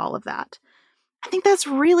above all of that. I think that's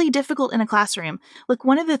really difficult in a classroom. Look,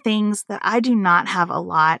 one of the things that I do not have a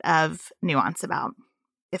lot of nuance about,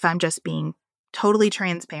 if I'm just being totally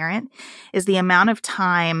transparent, is the amount of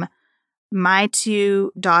time my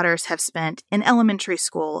two daughters have spent in elementary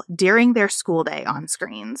school during their school day on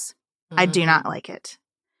screens. I do not like it.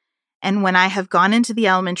 And when I have gone into the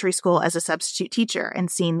elementary school as a substitute teacher and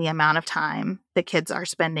seen the amount of time the kids are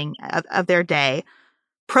spending of their day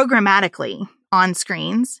programmatically on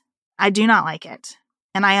screens, I do not like it.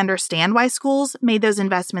 And I understand why schools made those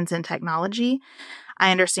investments in technology. I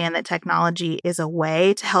understand that technology is a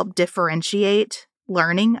way to help differentiate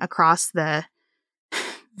learning across the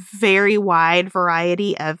very wide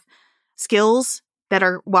variety of skills that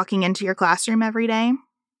are walking into your classroom every day.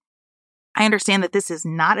 I understand that this is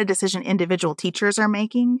not a decision individual teachers are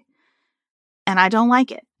making, and I don't like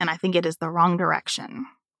it, and I think it is the wrong direction.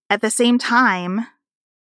 At the same time,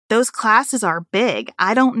 those classes are big.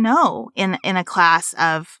 I don't know in a class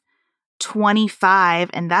of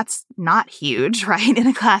 25, and that's not huge, right? In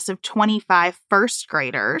a class of 25 first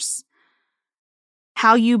graders,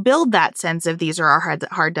 how you build that sense of these are our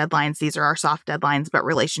hard deadlines, these are our soft deadlines, but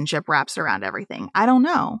relationship wraps around everything. I don't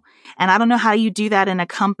know. And I don't know how you do that in a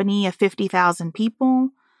company of 50,000 people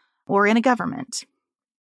or in a government.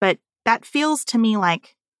 But that feels to me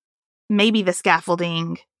like maybe the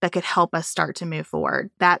scaffolding that could help us start to move forward.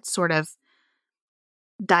 That sort of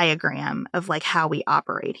diagram of like how we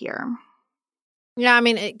operate here. Yeah, I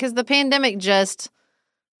mean, because the pandemic just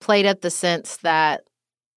played up the sense that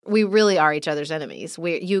we really are each other's enemies.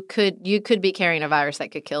 You could be carrying a virus that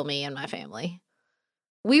could kill me and my family.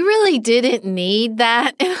 We really didn't need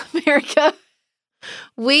that in America.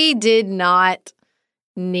 We did not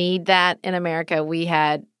need that in America. We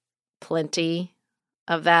had plenty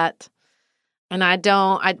of that. And I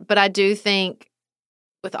do think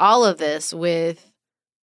with all of this, with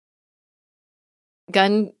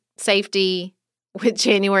gun safety, with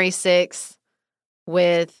January 6th,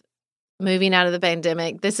 with moving out of the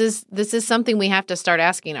pandemic, this is something we have to start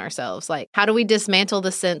asking ourselves. Like, how do we dismantle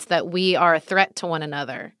the sense that we are a threat to one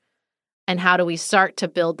another? And how do we start to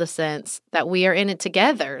build the sense that we are in it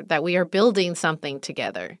together, that we are building something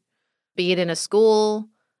together, be it in a school,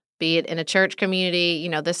 be it in a church community?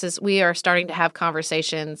 We are starting to have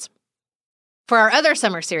conversations for our other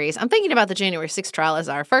summer series. I'm thinking about the January 6th trial as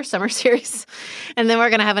our first summer series. And then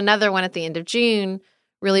we're going to have another one at the end of June,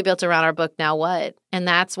 really built around our book, Now What? And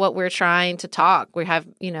that's what we're trying to talk. We have,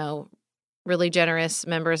 really generous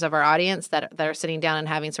members of our audience that are sitting down and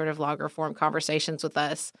having sort of longer form conversations with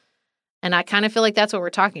us. And I kind of feel like that's what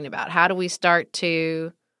we're talking about. How do we start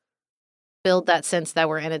to build that sense that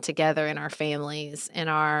we're in it together in our families, in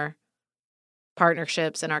our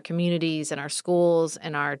partnerships, in our communities, in our schools,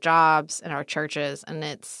 in our jobs, in our churches? And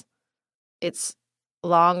it's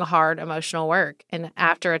long, hard, emotional work. And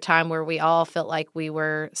after a time where we all felt like we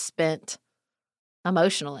were spent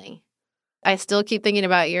emotionally, I still keep thinking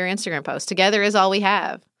about your Instagram post. Together is all we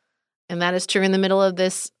have. And that is true in the middle of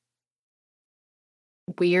this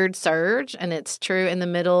weird surge. And it's true in the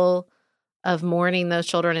middle of mourning those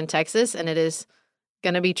children in Texas. And it is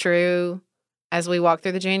going to be true as we walk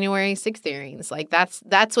through the January 6th hearings. Like that's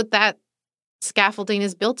what that scaffolding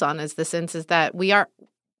is built on, is the sense is that we are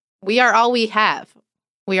all we have.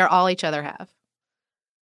 We are all each other have.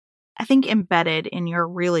 I think embedded in your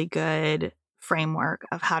really good framework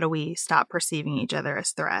of how do we stop perceiving each other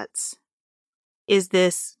as threats is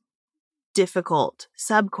this difficult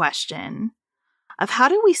sub-question of how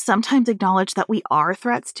do we sometimes acknowledge that we are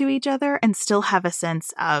threats to each other and still have a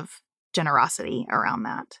sense of generosity around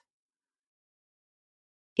that.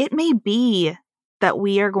 It may be that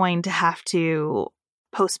we are going to have to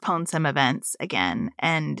postpone some events again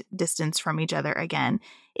and distance from each other again,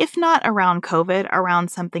 if not around COVID,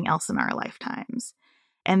 around something else in our lifetimes.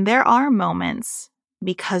 And there are moments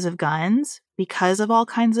because of guns, because of all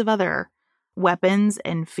kinds of other weapons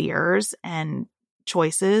and fears and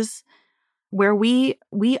choices, where we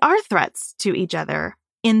are threats to each other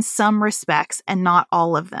in some respects and not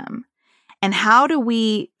all of them. And how do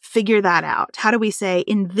we figure that out? How do we say,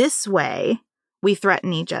 in this way, we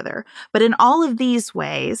threaten each other, but in all of these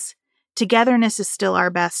ways, togetherness is still our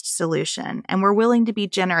best solution, and we're willing to be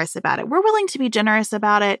generous about it. We're willing to be generous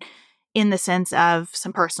about it in the sense of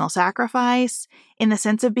some personal sacrifice, in the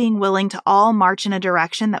sense of being willing to all march in a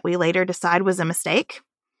direction that we later decide was a mistake,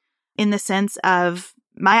 in the sense of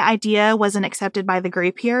my idea wasn't accepted by the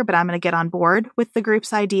group here, but I'm going to get on board with the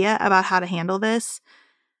group's idea about how to handle this.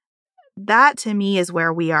 That, to me, is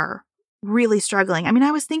where we are really struggling. I mean,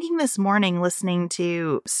 I was thinking this morning listening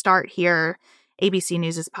to Start Here, ABC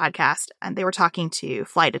News' podcast, and they were talking to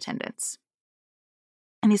flight attendants.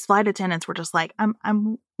 And these flight attendants were just like,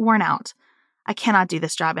 I'm worn out. I cannot do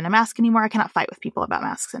this job in a mask anymore. I cannot fight with people about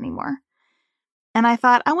masks anymore. And I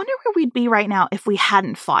thought, I wonder where we'd be right now if we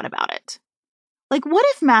hadn't fought about it. Like, what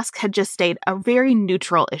if masks had just stayed a very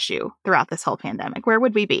neutral issue throughout this whole pandemic? Where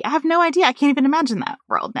would we be? I have no idea. I can't even imagine that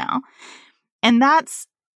world now. And that's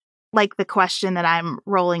like the question that I'm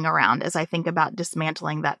rolling around as I think about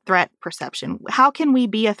dismantling that threat perception. How can we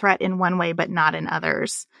be a threat in one way but not in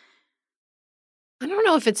others? I don't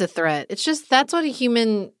know if it's a threat. It's just that's what a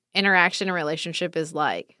human interaction and relationship is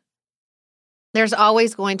like. There's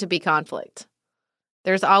always going to be conflict.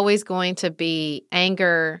 There's always going to be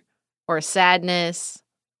anger or sadness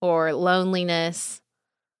or loneliness.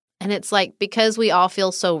 And it's like, because we all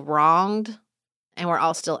feel so wronged and we're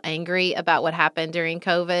all still angry about what happened during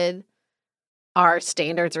COVID, our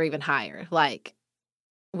standards are even higher. Like,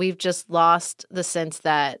 we've just lost the sense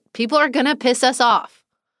that people are going to piss us off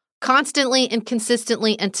constantly and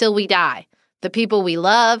consistently until we die. The people we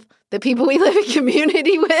love, the people we live in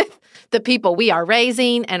community with, the people we are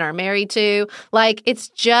raising and are married to. Like, it's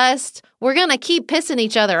just, we're going to keep pissing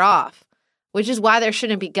each other off, which is why there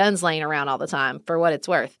shouldn't be guns laying around all the time, for what it's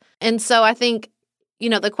worth. And so I think,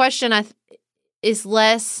 the question is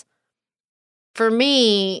less, for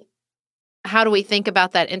me, how do we think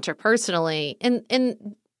about that interpersonally?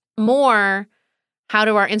 And more, how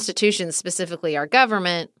do our institutions, specifically our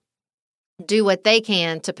government, do what they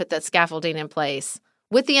can to put that scaffolding in place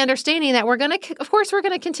with the understanding that we're going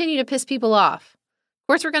to continue to piss people off. Of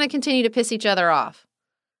course, we're going to continue to piss each other off.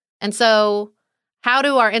 And so how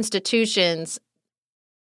do our institutions,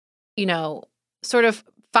 sort of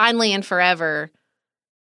finally and forever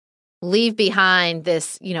leave behind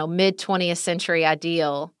this, mid-20th century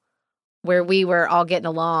ideal where we were all getting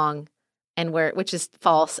along and which is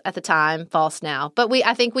false at the time, false now. But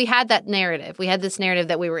I think we had that narrative. We had this narrative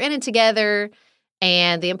that we were in it together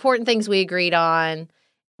and the important things we agreed on,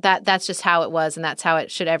 that's just how it was and that's how it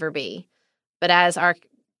should ever be. But as our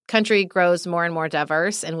country grows more and more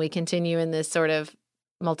diverse and we continue in this sort of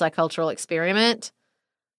multicultural experiment,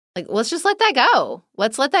 like, let's just let that go.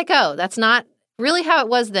 Let's let that go. That's not really how it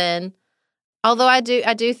was then. Although I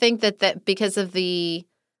do think that because of the,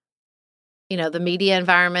 the media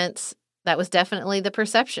environments, that was definitely the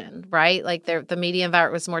perception, right? Like the media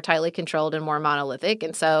environment was more tightly controlled and more monolithic.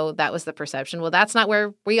 And so that was the perception. Well, that's not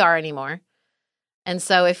where we are anymore. And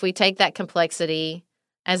so if we take that complexity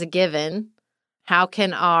as a given, how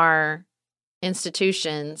can our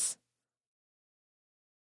institutions,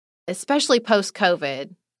 especially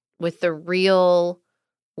post-COVID, with the real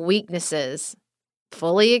weaknesses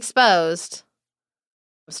fully exposed,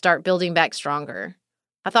 start building back stronger?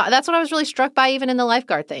 I thought that's what I was really struck by even in the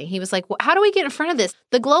lifeguard thing. He was like, well, how do we get in front of this?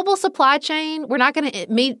 The global supply chain, we're not going to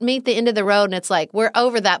meet the end of the road. And it's like, we're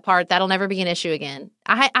over that part. That'll never be an issue again.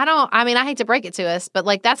 I hate to break it to us, but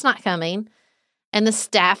like, that's not coming. And the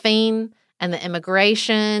staffing and the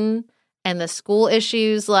immigration and the school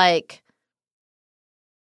issues, like,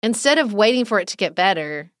 instead of waiting for it to get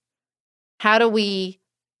better, how do we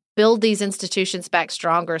build these institutions back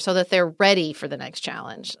stronger so that they're ready for the next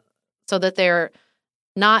challenge, so that they're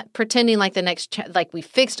not pretending like like we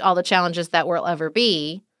fixed all the challenges that will ever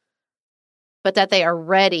be, but that they are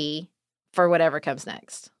ready for whatever comes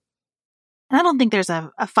next. And I don't think there's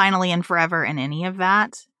a finally and forever in any of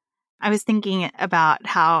that. I was thinking about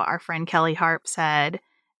how our friend Kelly Harp said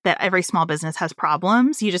that every small business has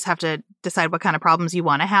problems. You just have to decide what kind of problems you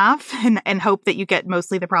want to have and hope that you get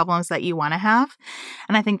mostly the problems that you want to have.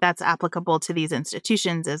 And I think that's applicable to these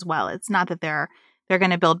institutions as well. It's not that they're going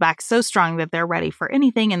to build back so strong that they're ready for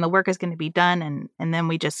anything and the work is going to be done. And then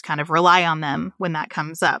we just kind of rely on them when that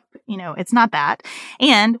comes up. It's not that.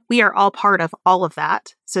 And we are all part of all of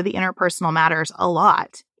that. So the interpersonal matters a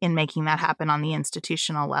lot in making that happen on the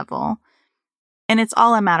institutional level. And it's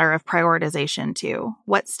all a matter of prioritization, too.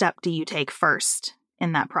 What step do you take first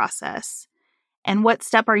in that process? And what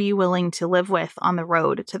step are you willing to live with on the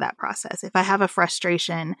road to that process? If I have a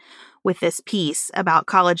frustration with this piece about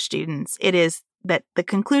college students, it is that the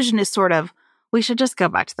conclusion is sort of, we should just go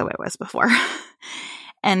back to the way it was before.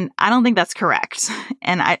 And I don't think that's correct.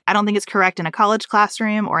 And I don't think it's correct in a college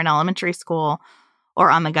classroom or in elementary school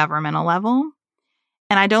or on the governmental level.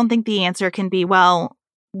 And I don't think the answer can be, well,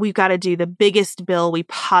 we've got to do the biggest bill we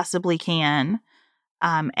possibly can.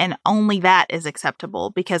 And only that is acceptable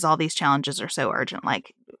because all these challenges are so urgent.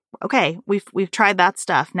 Like, okay, we've tried that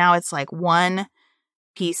stuff. Now it's like one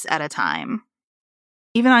piece at a time.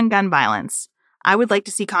 Even on gun violence, I would like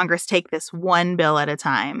to see Congress take this one bill at a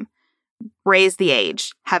time, raise the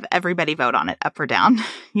age, have everybody vote on it up or down,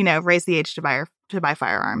 raise the age to buy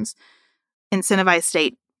firearms, incentivize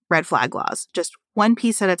state red flag laws, just one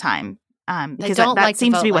piece at a time. Because that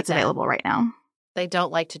seems to be what's available right now. They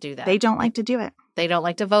don't like to do that. They don't like to do it. They don't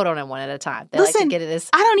like to vote on it one at a time. They Listen, like to get it as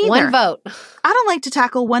I don't either. one vote. I don't like to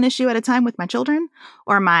tackle one issue at a time with my children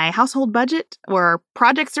or my household budget or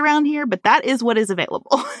projects around here, but that is what is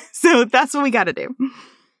available. So that's what we got to do.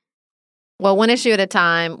 Well, one issue at a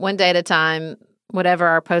time, one day at a time, whatever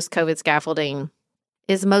our post-COVID scaffolding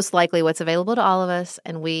is most likely what's available to all of us.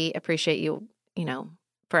 And we appreciate you,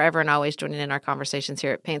 forever and always joining in our conversations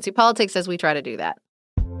here at Pantsuit Politics as we try to do that.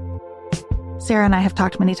 Sarah and I have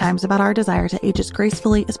talked many times about our desire to age as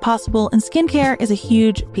gracefully as possible, and skincare is a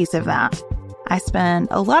huge piece of that. I spend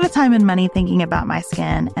a lot of time and money thinking about my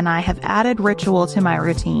skin, and I have added Ritual to my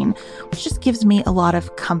routine, which just gives me a lot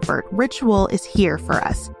of comfort. Ritual is here for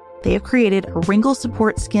us. They have created a wrinkle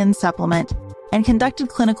support skin supplement and conducted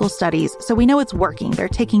clinical studies, so we know it's working. They're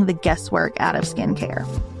taking the guesswork out of skincare.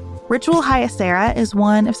 Ritual Hyacera is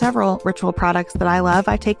one of several Ritual products that I love.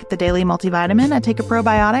 I take the daily multivitamin, I take a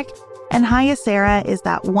probiotic, and Hyacera is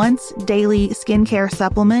that once daily skincare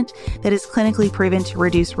supplement that is clinically proven to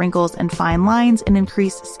reduce wrinkles and fine lines and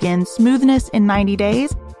increase skin smoothness in 90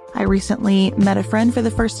 days. I recently met a friend for the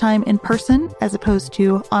first time in person as opposed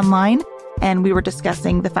to online, and we were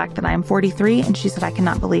discussing the fact that I am 43, and she said, I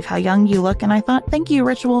cannot believe how young you look. And I thought, thank you,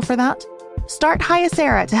 Ritual, for that. Start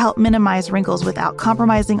Hyacera to help minimize wrinkles without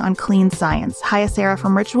compromising on clean science. Hyacera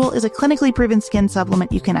from Ritual is a clinically proven skin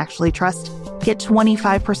supplement you can actually trust. Get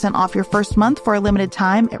 25% off your first month for a limited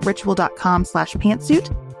time at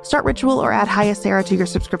ritual.com/pantsuit. Start Ritual or add Hyacera to your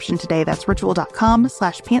subscription today. That's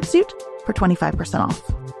ritual.com/pantsuit for 25% off.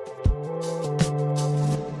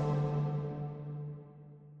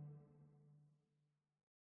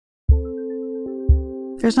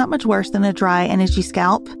 There's not much worse than a dry and itchy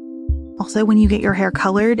scalp. Also, when you get your hair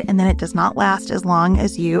colored and then it does not last as long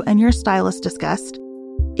as you and your stylist discussed.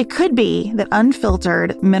 It could be that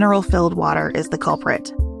unfiltered, mineral-filled water is the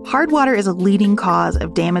culprit. Hard water is a leading cause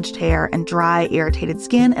of damaged hair and dry, irritated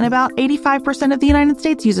skin, and about 85% of the United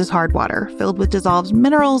States uses hard water, filled with dissolved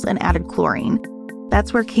minerals and added chlorine.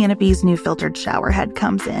 That's where Canopy's new filtered shower head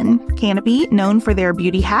comes in. Canopy, known for their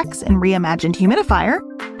beauty hacks and reimagined humidifier,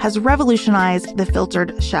 has revolutionized the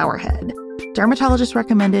filtered shower head. Dermatologists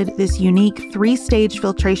recommended this unique 3-stage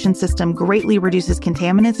filtration system greatly reduces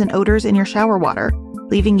contaminants and odors in your shower water,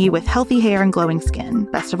 leaving you with healthy hair and glowing skin.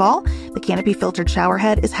 Best of all, the Canopy filtered shower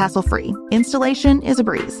head is hassle-free. Installation is a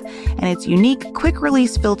breeze, and its unique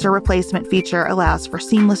quick-release filter replacement feature allows for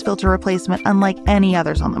seamless filter replacement unlike any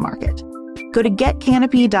others on the market. Go to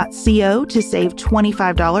getcanopy.co to save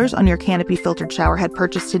 $25 on your Canopy filtered shower head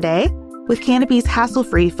purchase today with Canopy's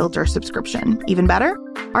hassle-free filter subscription. Even better,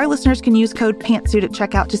 our listeners can use code PANTSUIT at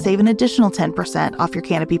checkout to save an additional 10% off your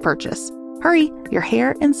Canopy purchase. Hurry, your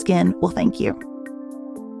hair and skin will thank you.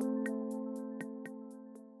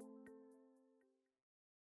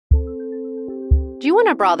 Do you want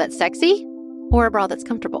a bra that's sexy or a bra that's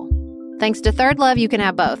comfortable? Thanks to Third Love, you can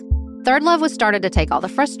have both. Third Love was started to take all the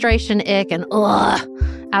frustration, ick, and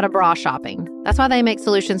out of bra shopping. That's why they make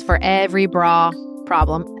solutions for every bra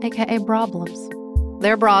problem, aka problems.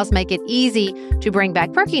 Their bras make it easy to bring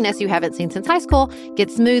back perkiness you haven't seen since high school, get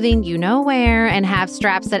smoothing you know where, and have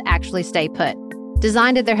straps that actually stay put.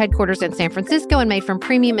 Designed at their headquarters in San Francisco and made from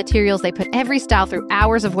premium materials, they put every style through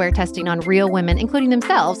hours of wear testing on real women, including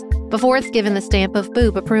themselves, before it's given the stamp of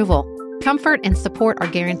boob approval. Comfort and support are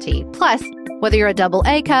guaranteed. Plus, whether you're a double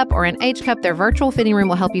A cup or an H cup, their virtual fitting room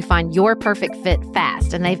will help you find your perfect fit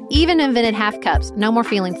fast. And they've even invented half cups. No more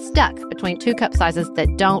feeling stuck between 2 cup sizes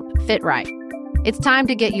that don't fit right. It's time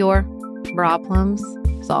to get your problems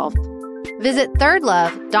solved. Visit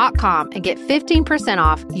thirdlove.com and get 15%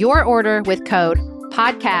 off your order with code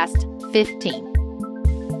podcast15.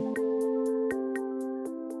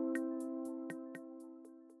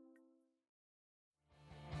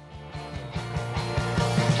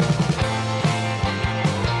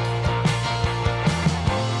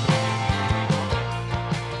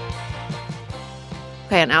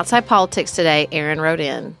 Okay, on Outside Politics today, Erin wrote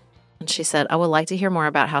in, and she said, I would like to hear more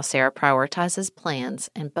about how Sarah prioritizes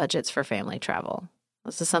plans and budgets for family travel.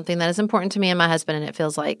 This is something that is important to me and my husband, and it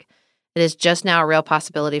feels like it is just now a real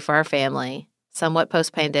possibility for our family, somewhat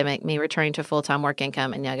post-pandemic, me returning to full-time work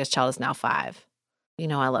income, and youngest child is now 5. You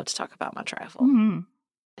know I love to talk about my travel. Mm-hmm.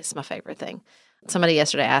 It's my favorite thing. Somebody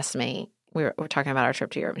yesterday asked me, we were talking about our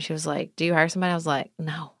trip to Europe, and she was like, do you hire somebody? I was like,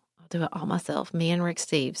 no, I'll do it all myself. Me and Rick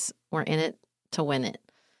Steves, we're in it to win it.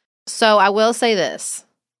 So I will say this.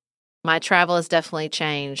 My travel has definitely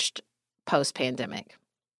changed post-pandemic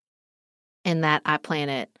in that I plan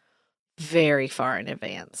it very far in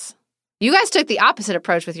advance. You guys took the opposite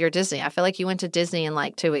approach with your Disney. I feel like you went to Disney in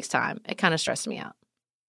like 2 weeks' time. It kind of stressed me out.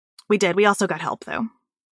 We did. We also got help, though.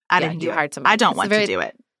 I didn't do it. Hired somebody. I don't want to do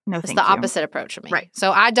it. No, thank you. It's the opposite approach for me. Right.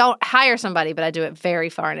 So I don't hire somebody, but I do it very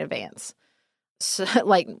far in advance. So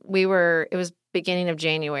like it was beginning of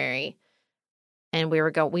January, and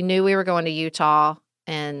we knew we were going to Utah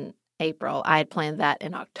in April. I had planned that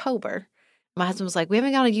in October. My husband was like, we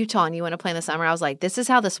haven't gone to Utah and you want to plan the summer? I was like, this is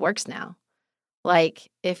how this works now.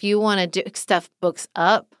 Like, if you want to do stuff books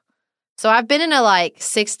up. So I've been in a like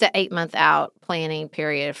 6 to 8 month out planning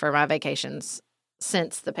period for my vacations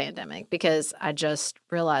since the pandemic, because I just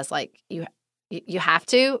realized like you have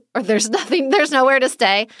to, or there's nowhere to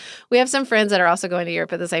stay. We have some friends that are also going to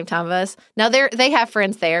Europe at the same time as us. Now they have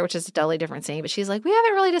friends there, which is a totally different scene, but she's like, we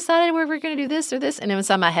haven't really decided where we're going to do this or this. And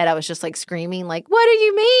inside my head, I was just like screaming like, what do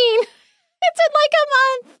you mean? It's in like a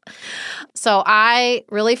month. So I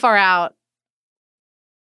really far out,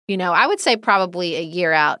 I would say probably a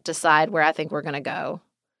year out, decide where I think we're going to go.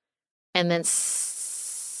 And then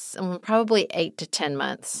probably 8 to 10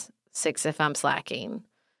 months, 6 if I'm slacking,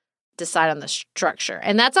 decide on the structure.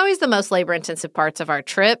 And that's always the most labor-intensive parts of our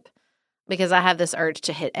trip, because I have this urge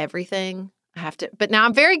to hit everything. But now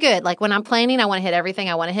I'm very good. Like when I'm planning, I want to hit everything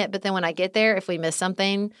I want to hit. But then when I get there, if we miss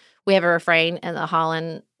something, we have a refrain in the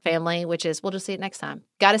Holland family, which is, we'll just see it next time.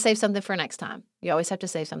 Got to save something for next time. You always have to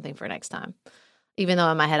save something for next time. Even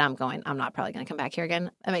though in my head I'm going, I'm not probably going to come back here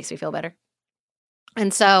again. That makes me feel better.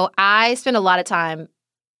 And so I spend a lot of time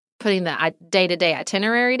putting the day-to-day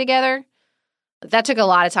itinerary together. That took a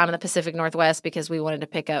lot of time in the Pacific Northwest because we wanted to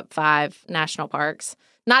pick up 5 national parks.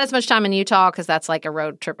 Not as much time in Utah because that's like a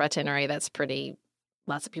road trip itinerary. Lots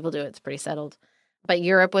of people do it. It's pretty settled. But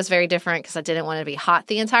Europe was very different because I didn't want to be hot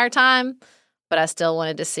the entire time, but I still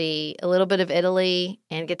wanted to see a little bit of Italy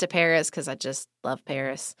and get to Paris because I just love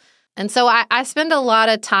Paris. And so I spend a lot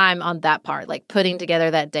of time on that part, like putting together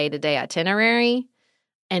that day-to-day itinerary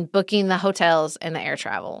and booking the hotels and the air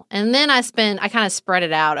travel. And then I kind of spread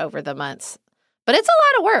it out over the months. But it's a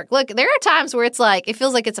lot of work. Look, there are times where it's like, it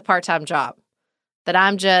feels like it's a part-time job. That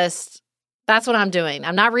that's what I'm doing.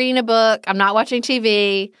 I'm not reading a book. I'm not watching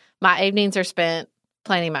TV. My evenings are spent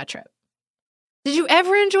planning my trip. Did you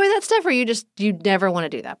ever enjoy that stuff, or you never want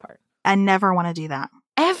to do that part? I never want to do that.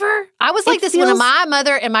 Ever? I was like this when my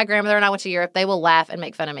mother and my grandmother and I went to Europe. They will laugh and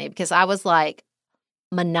make fun of me because I was like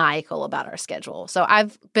maniacal about our schedule. So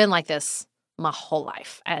I've been like this my whole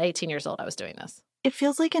life. At 18 years old, I was doing this. It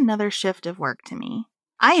feels like another shift of work to me.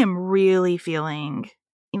 I am really feeling,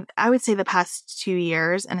 I would say the past 2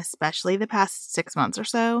 years, and especially the past 6 months or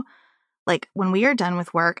so, like when we are done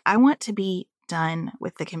with work, I want to be done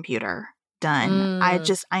with the computer. Done. I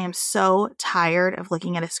am so tired of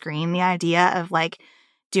looking at a screen. The idea of like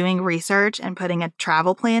doing research and putting a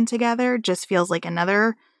travel plan together just feels like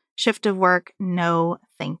another shift of work. No,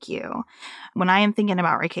 thank you. When I am thinking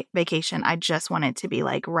about vacation, I just want it to be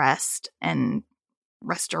like rest and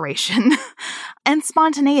restoration and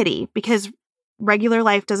spontaneity, because regular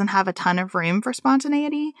life doesn't have a ton of room for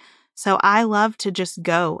spontaneity. So I love to just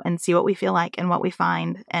go and see what we feel like and what we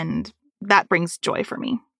find. And that brings joy for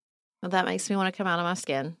me. Well, that makes me want to come out of my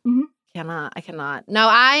skin. Mm-hmm. I cannot. No,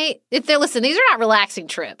 listen, these are not relaxing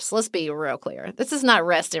trips. Let's be real clear. This is not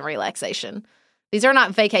rest and relaxation. These are not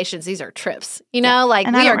vacations. These are trips. Like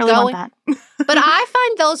and we are really going. Want that. But I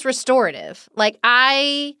find those restorative. Like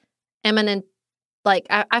I am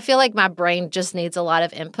I feel like my brain just needs a lot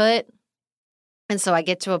of input. And so I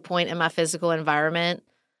get to a point in my physical environment,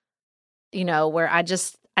 where I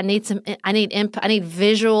need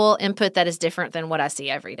visual input that is different than what I see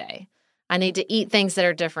every day. I need to eat things that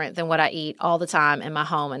are different than what I eat all the time in my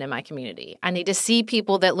home and in my community. I need to see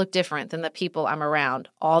people that look different than the people I'm around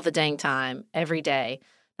all the dang time, every day.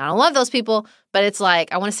 I don't love those people, but it's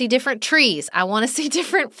like I want to see different trees. I want to see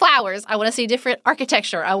different flowers. I want to see different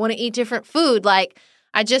architecture. I want to eat different food. Like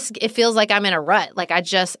it feels like I'm in a rut. Like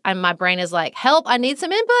my brain is like, help, I need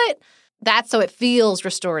some input. So it feels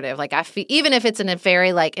restorative. Like I feel, even if it's in a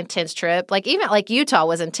very like intense trip, like even like Utah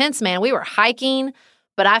was intense, man. We were hiking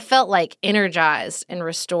But I felt like energized and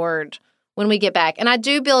restored when we get back. And I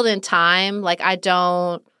do build in time. Like I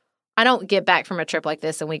don't get back from a trip like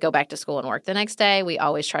this and we go back to school and work the next day. We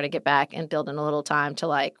always try to get back and build in a little time to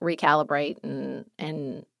like recalibrate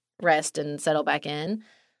and rest and settle back in.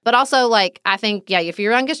 But also, like, I think, yeah, if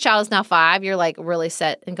your youngest child is now 5, you're like really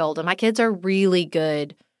set and golden. My kids are really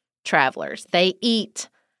good travelers. They eat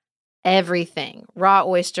everything. Raw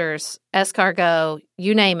oysters, escargot,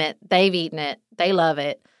 you name it. They've eaten it. They love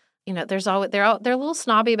it. You know, they're a little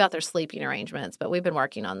snobby about their sleeping arrangements, but we've been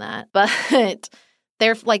working on that. But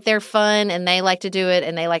they're fun and they like to do it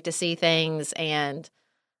and they like to see things. And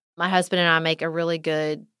my husband and I make a really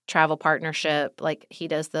good travel partnership. Like he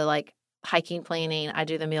does the like hiking planning. I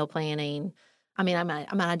do the meal planning. I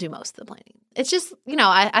do most of the planning. It's just, you know,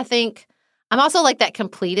 I think I'm also like that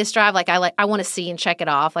completist drive. I want to see and check it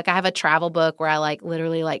off. Like I have a travel book where I like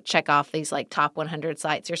literally like check off these like top 100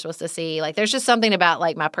 sites you're supposed to see. Like there's just something about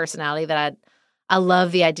like my personality that I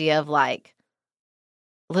love the idea of like,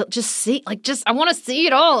 just see, like I want to see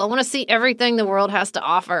it all. I want to see everything the world has to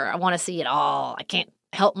offer. I want to see it all. I can't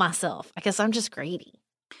help myself. I guess I'm just greedy.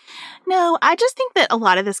 No, I just think that a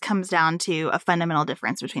lot of this comes down to a fundamental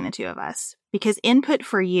difference between the two of us. Because input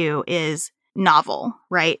for you is novel,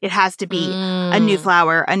 right? It has to be a new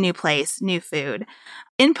flower, a new place, new food.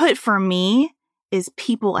 Input for me is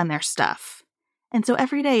people and their stuff. And so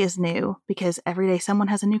every day is new because every day someone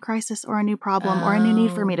has a new crisis or a new problem or a new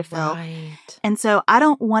need for me to fill. Right. And so I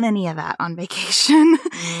don't want any of that on vacation.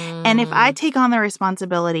 And if I take on the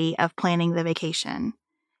responsibility of planning the vacation,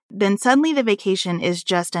 then suddenly the vacation is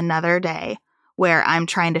just another day where I'm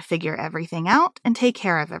trying to figure everything out and take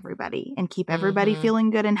care of everybody and keep everybody feeling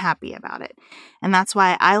good and happy about it. And that's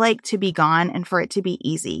why I like to be gone and for it to be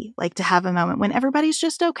easy, like to have a moment when everybody's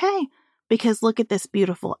just okay. Because look at this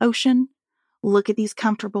beautiful ocean. Look at these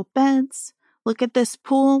comfortable beds. Look at this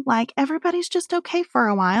pool. Like everybody's just okay for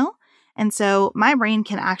a while. And so my brain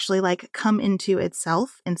can actually like come into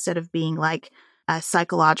itself instead of being like a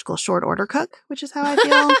psychological short order cook, which is how I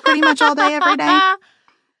feel pretty much all day, every day.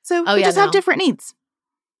 So we just have different needs.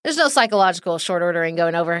 There's no psychological short ordering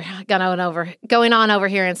going on over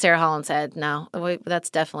here in Sarah Holland's head. No, that's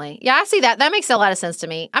definitely, yeah, I see that. That makes a lot of sense to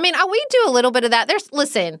me. I mean, we do a little bit of that.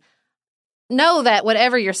 Know that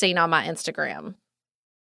whatever you're seeing on my Instagram,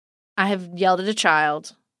 I have yelled at a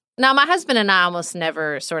child. Now, my husband and I almost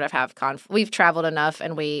never sort of have conflict. We've traveled enough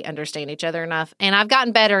and we understand each other enough. And I've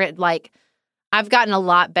gotten a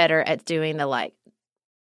lot better at doing the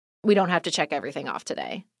we don't have to check everything off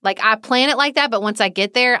today. Like I plan it like that, but once I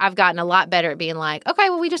get there, I've gotten a lot better at being like, okay,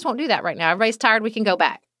 well, we just won't do that right now. Everybody's tired. We can go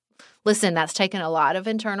back. Listen, that's taken a lot of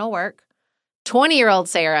internal work. 20-year-old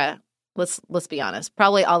Sarah, let's be honest,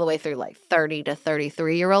 probably all the way through like 30 to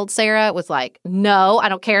 33-year-old Sarah was like, no, I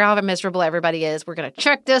don't care how miserable everybody is. We're going to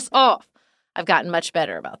check this off. I've gotten much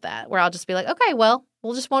better about that, where I'll just be like, okay, well,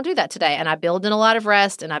 we'll just won't do that today. And I build in a lot of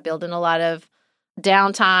rest and I build in a lot of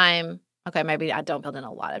downtime. Okay, maybe I don't build in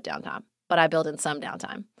a lot of downtime, but I build in some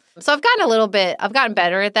downtime. So I've gotten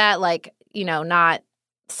better at that, like, you know, not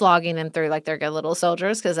slogging them through like they're good little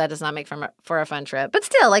soldiers, because that does not make for a fun trip. But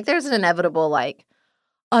still, like, there's an inevitable, like,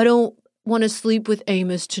 I don't want to sleep with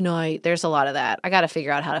Amos tonight. There's a lot of that. I got to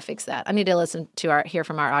figure out how to fix that. I need to hear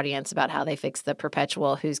from our audience about how they fix the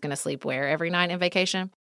perpetual who's going to sleep where every night in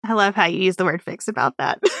vacation. I love how you use the word fix about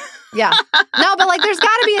that. Yeah. No, but like there's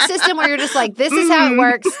got to be a system where you're just like, this is how it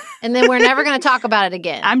works, and then we're never going to talk about it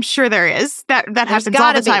again. I'm sure there is. That happens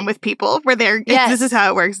all the time with people where this is how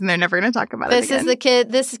it works and they're never going to talk about it again.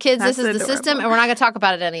 This is the system, and we're not going to talk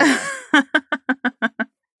about it anymore.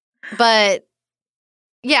 But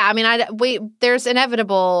yeah, I mean, there's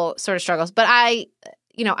inevitable sort of struggles, but I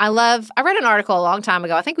read an article a long time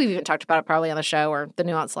ago. I think we've even talked about it probably on the show or The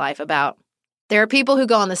Nuanced Life, about there are people who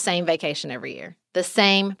go on the same vacation every year. The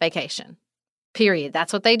same vacation, period.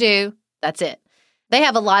 That's what they do. That's it. They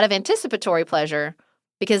have a lot of anticipatory pleasure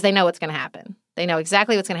because they know what's going to happen. They know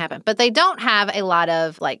exactly what's going to happen. But they don't have a lot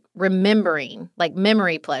of like remembering, like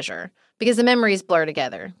memory pleasure, because the memories blur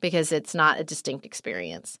together because it's not a distinct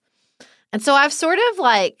experience. And so I've sort of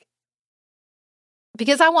like,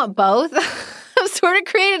 because I want both, I've sort of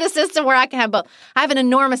created a system where I can have both. I have an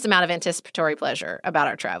enormous amount of anticipatory pleasure about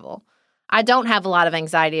our travel. I don't have a lot of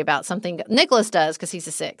anxiety about something. Nicholas does because he's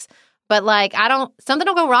a 6. But like, something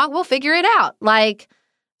will go wrong. We'll figure it out. Like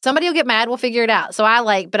somebody will get mad. We'll figure it out. So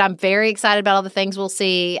but I'm very excited about all the things we'll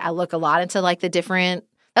see. I look a lot into like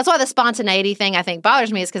that's why the spontaneity thing I think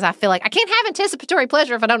bothers me, is because I feel like I can't have anticipatory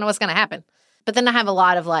pleasure if I don't know what's going to happen. But then I have a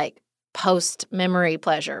lot of like post-memory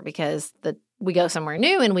pleasure because we go somewhere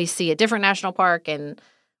new and we see a different national park and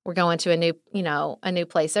we're going to a new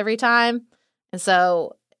place every time. And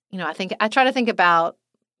so, I try to think about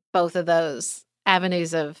both of those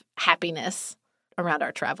avenues of happiness around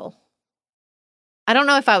our travel. I don't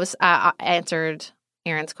know if I answered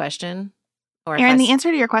Erin's question. Or Erin, the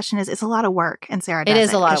answer to your question is it's a lot of work, and Sarah does it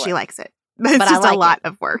is a lot of work. She likes it. But It's just I like a lot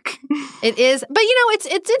of work. It is. But,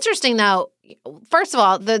 it's interesting, though. First of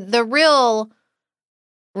all, the real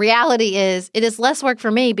reality is it is less work for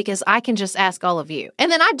me because I can just ask all of you.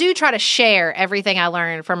 And then I do try to share everything I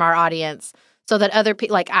learn from our audience so that other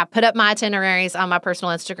people, like I put up my itineraries on my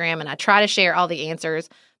personal Instagram and I try to share all the answers.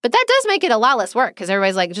 But that does make it a lot less work because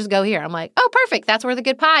everybody's like, just go here. I'm like, oh, perfect. That's where the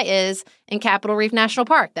good pie is in Capitol Reef National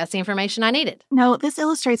Park. That's the information I needed. No, this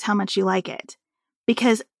illustrates how much you like it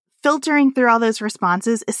because filtering through all those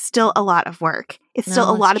responses is still a lot of work. It's still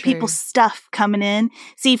a lot of people's stuff coming in.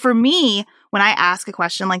 See, for me, when I ask a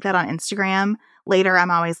question like that on Instagram, later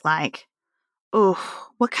I'm always like, oh,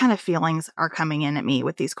 what kind of feelings are coming in at me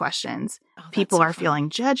with these questions? People are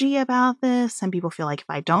feeling judgy about this. Some people feel like if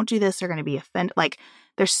I don't do this, they're going to be offended. Like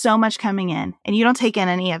there's so much coming in and you don't take in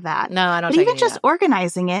any of that. No, I don't. But even just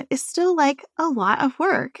organizing it is still like a lot of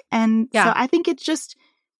work. And so I think it's just,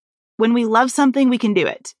 when we love something, we can do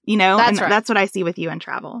it, That's right. That's what I see with you in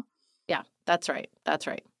travel. Yeah, that's right. That's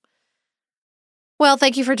right. Well,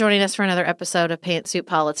 thank you for joining us for another episode of Pantsuit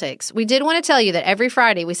Politics. We did want to tell you that every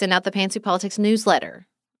Friday we send out the Pantsuit Politics newsletter.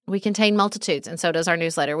 We contain multitudes, and so does our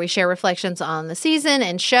newsletter. We share reflections on the season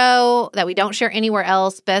and show that we don't share anywhere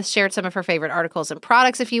else. Beth shared some of her favorite articles and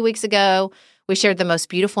products a few weeks ago. We shared the most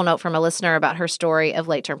beautiful note from a listener about her story of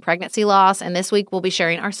late-term pregnancy loss. And this week, we'll be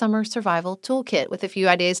sharing our summer survival toolkit with a few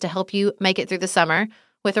ideas to help you make it through the summer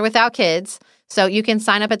with or without kids. So you can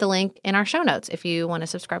sign up at the link in our show notes if you want to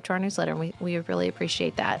subscribe to our newsletter. We really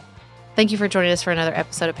appreciate that. Thank you for joining us for another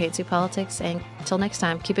episode of Pantsuit Politics. And until next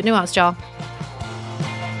time, keep it nuanced, y'all.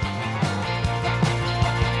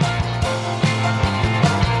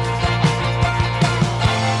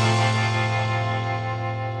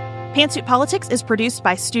 Pantsuit Politics is produced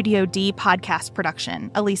by Studio D Podcast Production.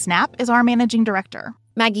 Elise Knapp is our managing director.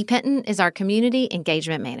 Maggie Penton is our community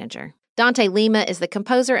engagement manager. Dante Lima is the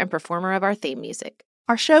composer and performer of our theme music.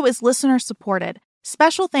 Our show is listener supported.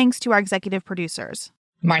 Special thanks to our executive producers: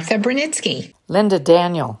 Martha Brunitsky, Linda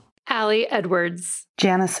Daniel, Hallie Edwards,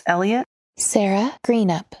 Janice Elliott, Sarah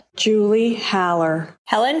Greenup, Julie Haller,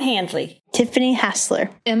 Helen Handley, Tiffany Hassler,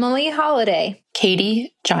 Emily Holiday,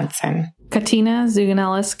 Katie Johnson, Katina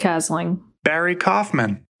Zuganellis-Kasling, Barry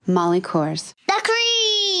Kaufman, Molly Kors, The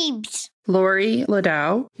Creeps, Lori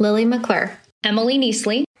Ladow, Lily McClure, Emily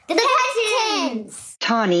Neasley, The Cousins,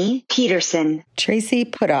 Tawny Peterson, Tracy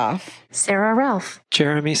Putoff, Sarah Ralph,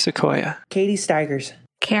 Jeremy Sequoia, Katie Steigers,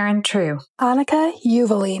 Karen True, Annika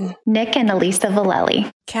Uvaline, Nick and Elisa Valelli,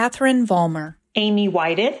 Catherine Vollmer, Amy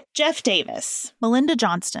Whited, Jeff Davis, Melinda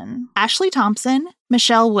Johnston, Ashley Thompson,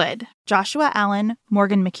 Michelle Wood, Joshua Allen,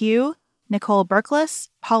 Morgan McHugh, Nicole Berkless,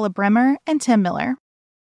 Paula Bremer, and Tim Miller.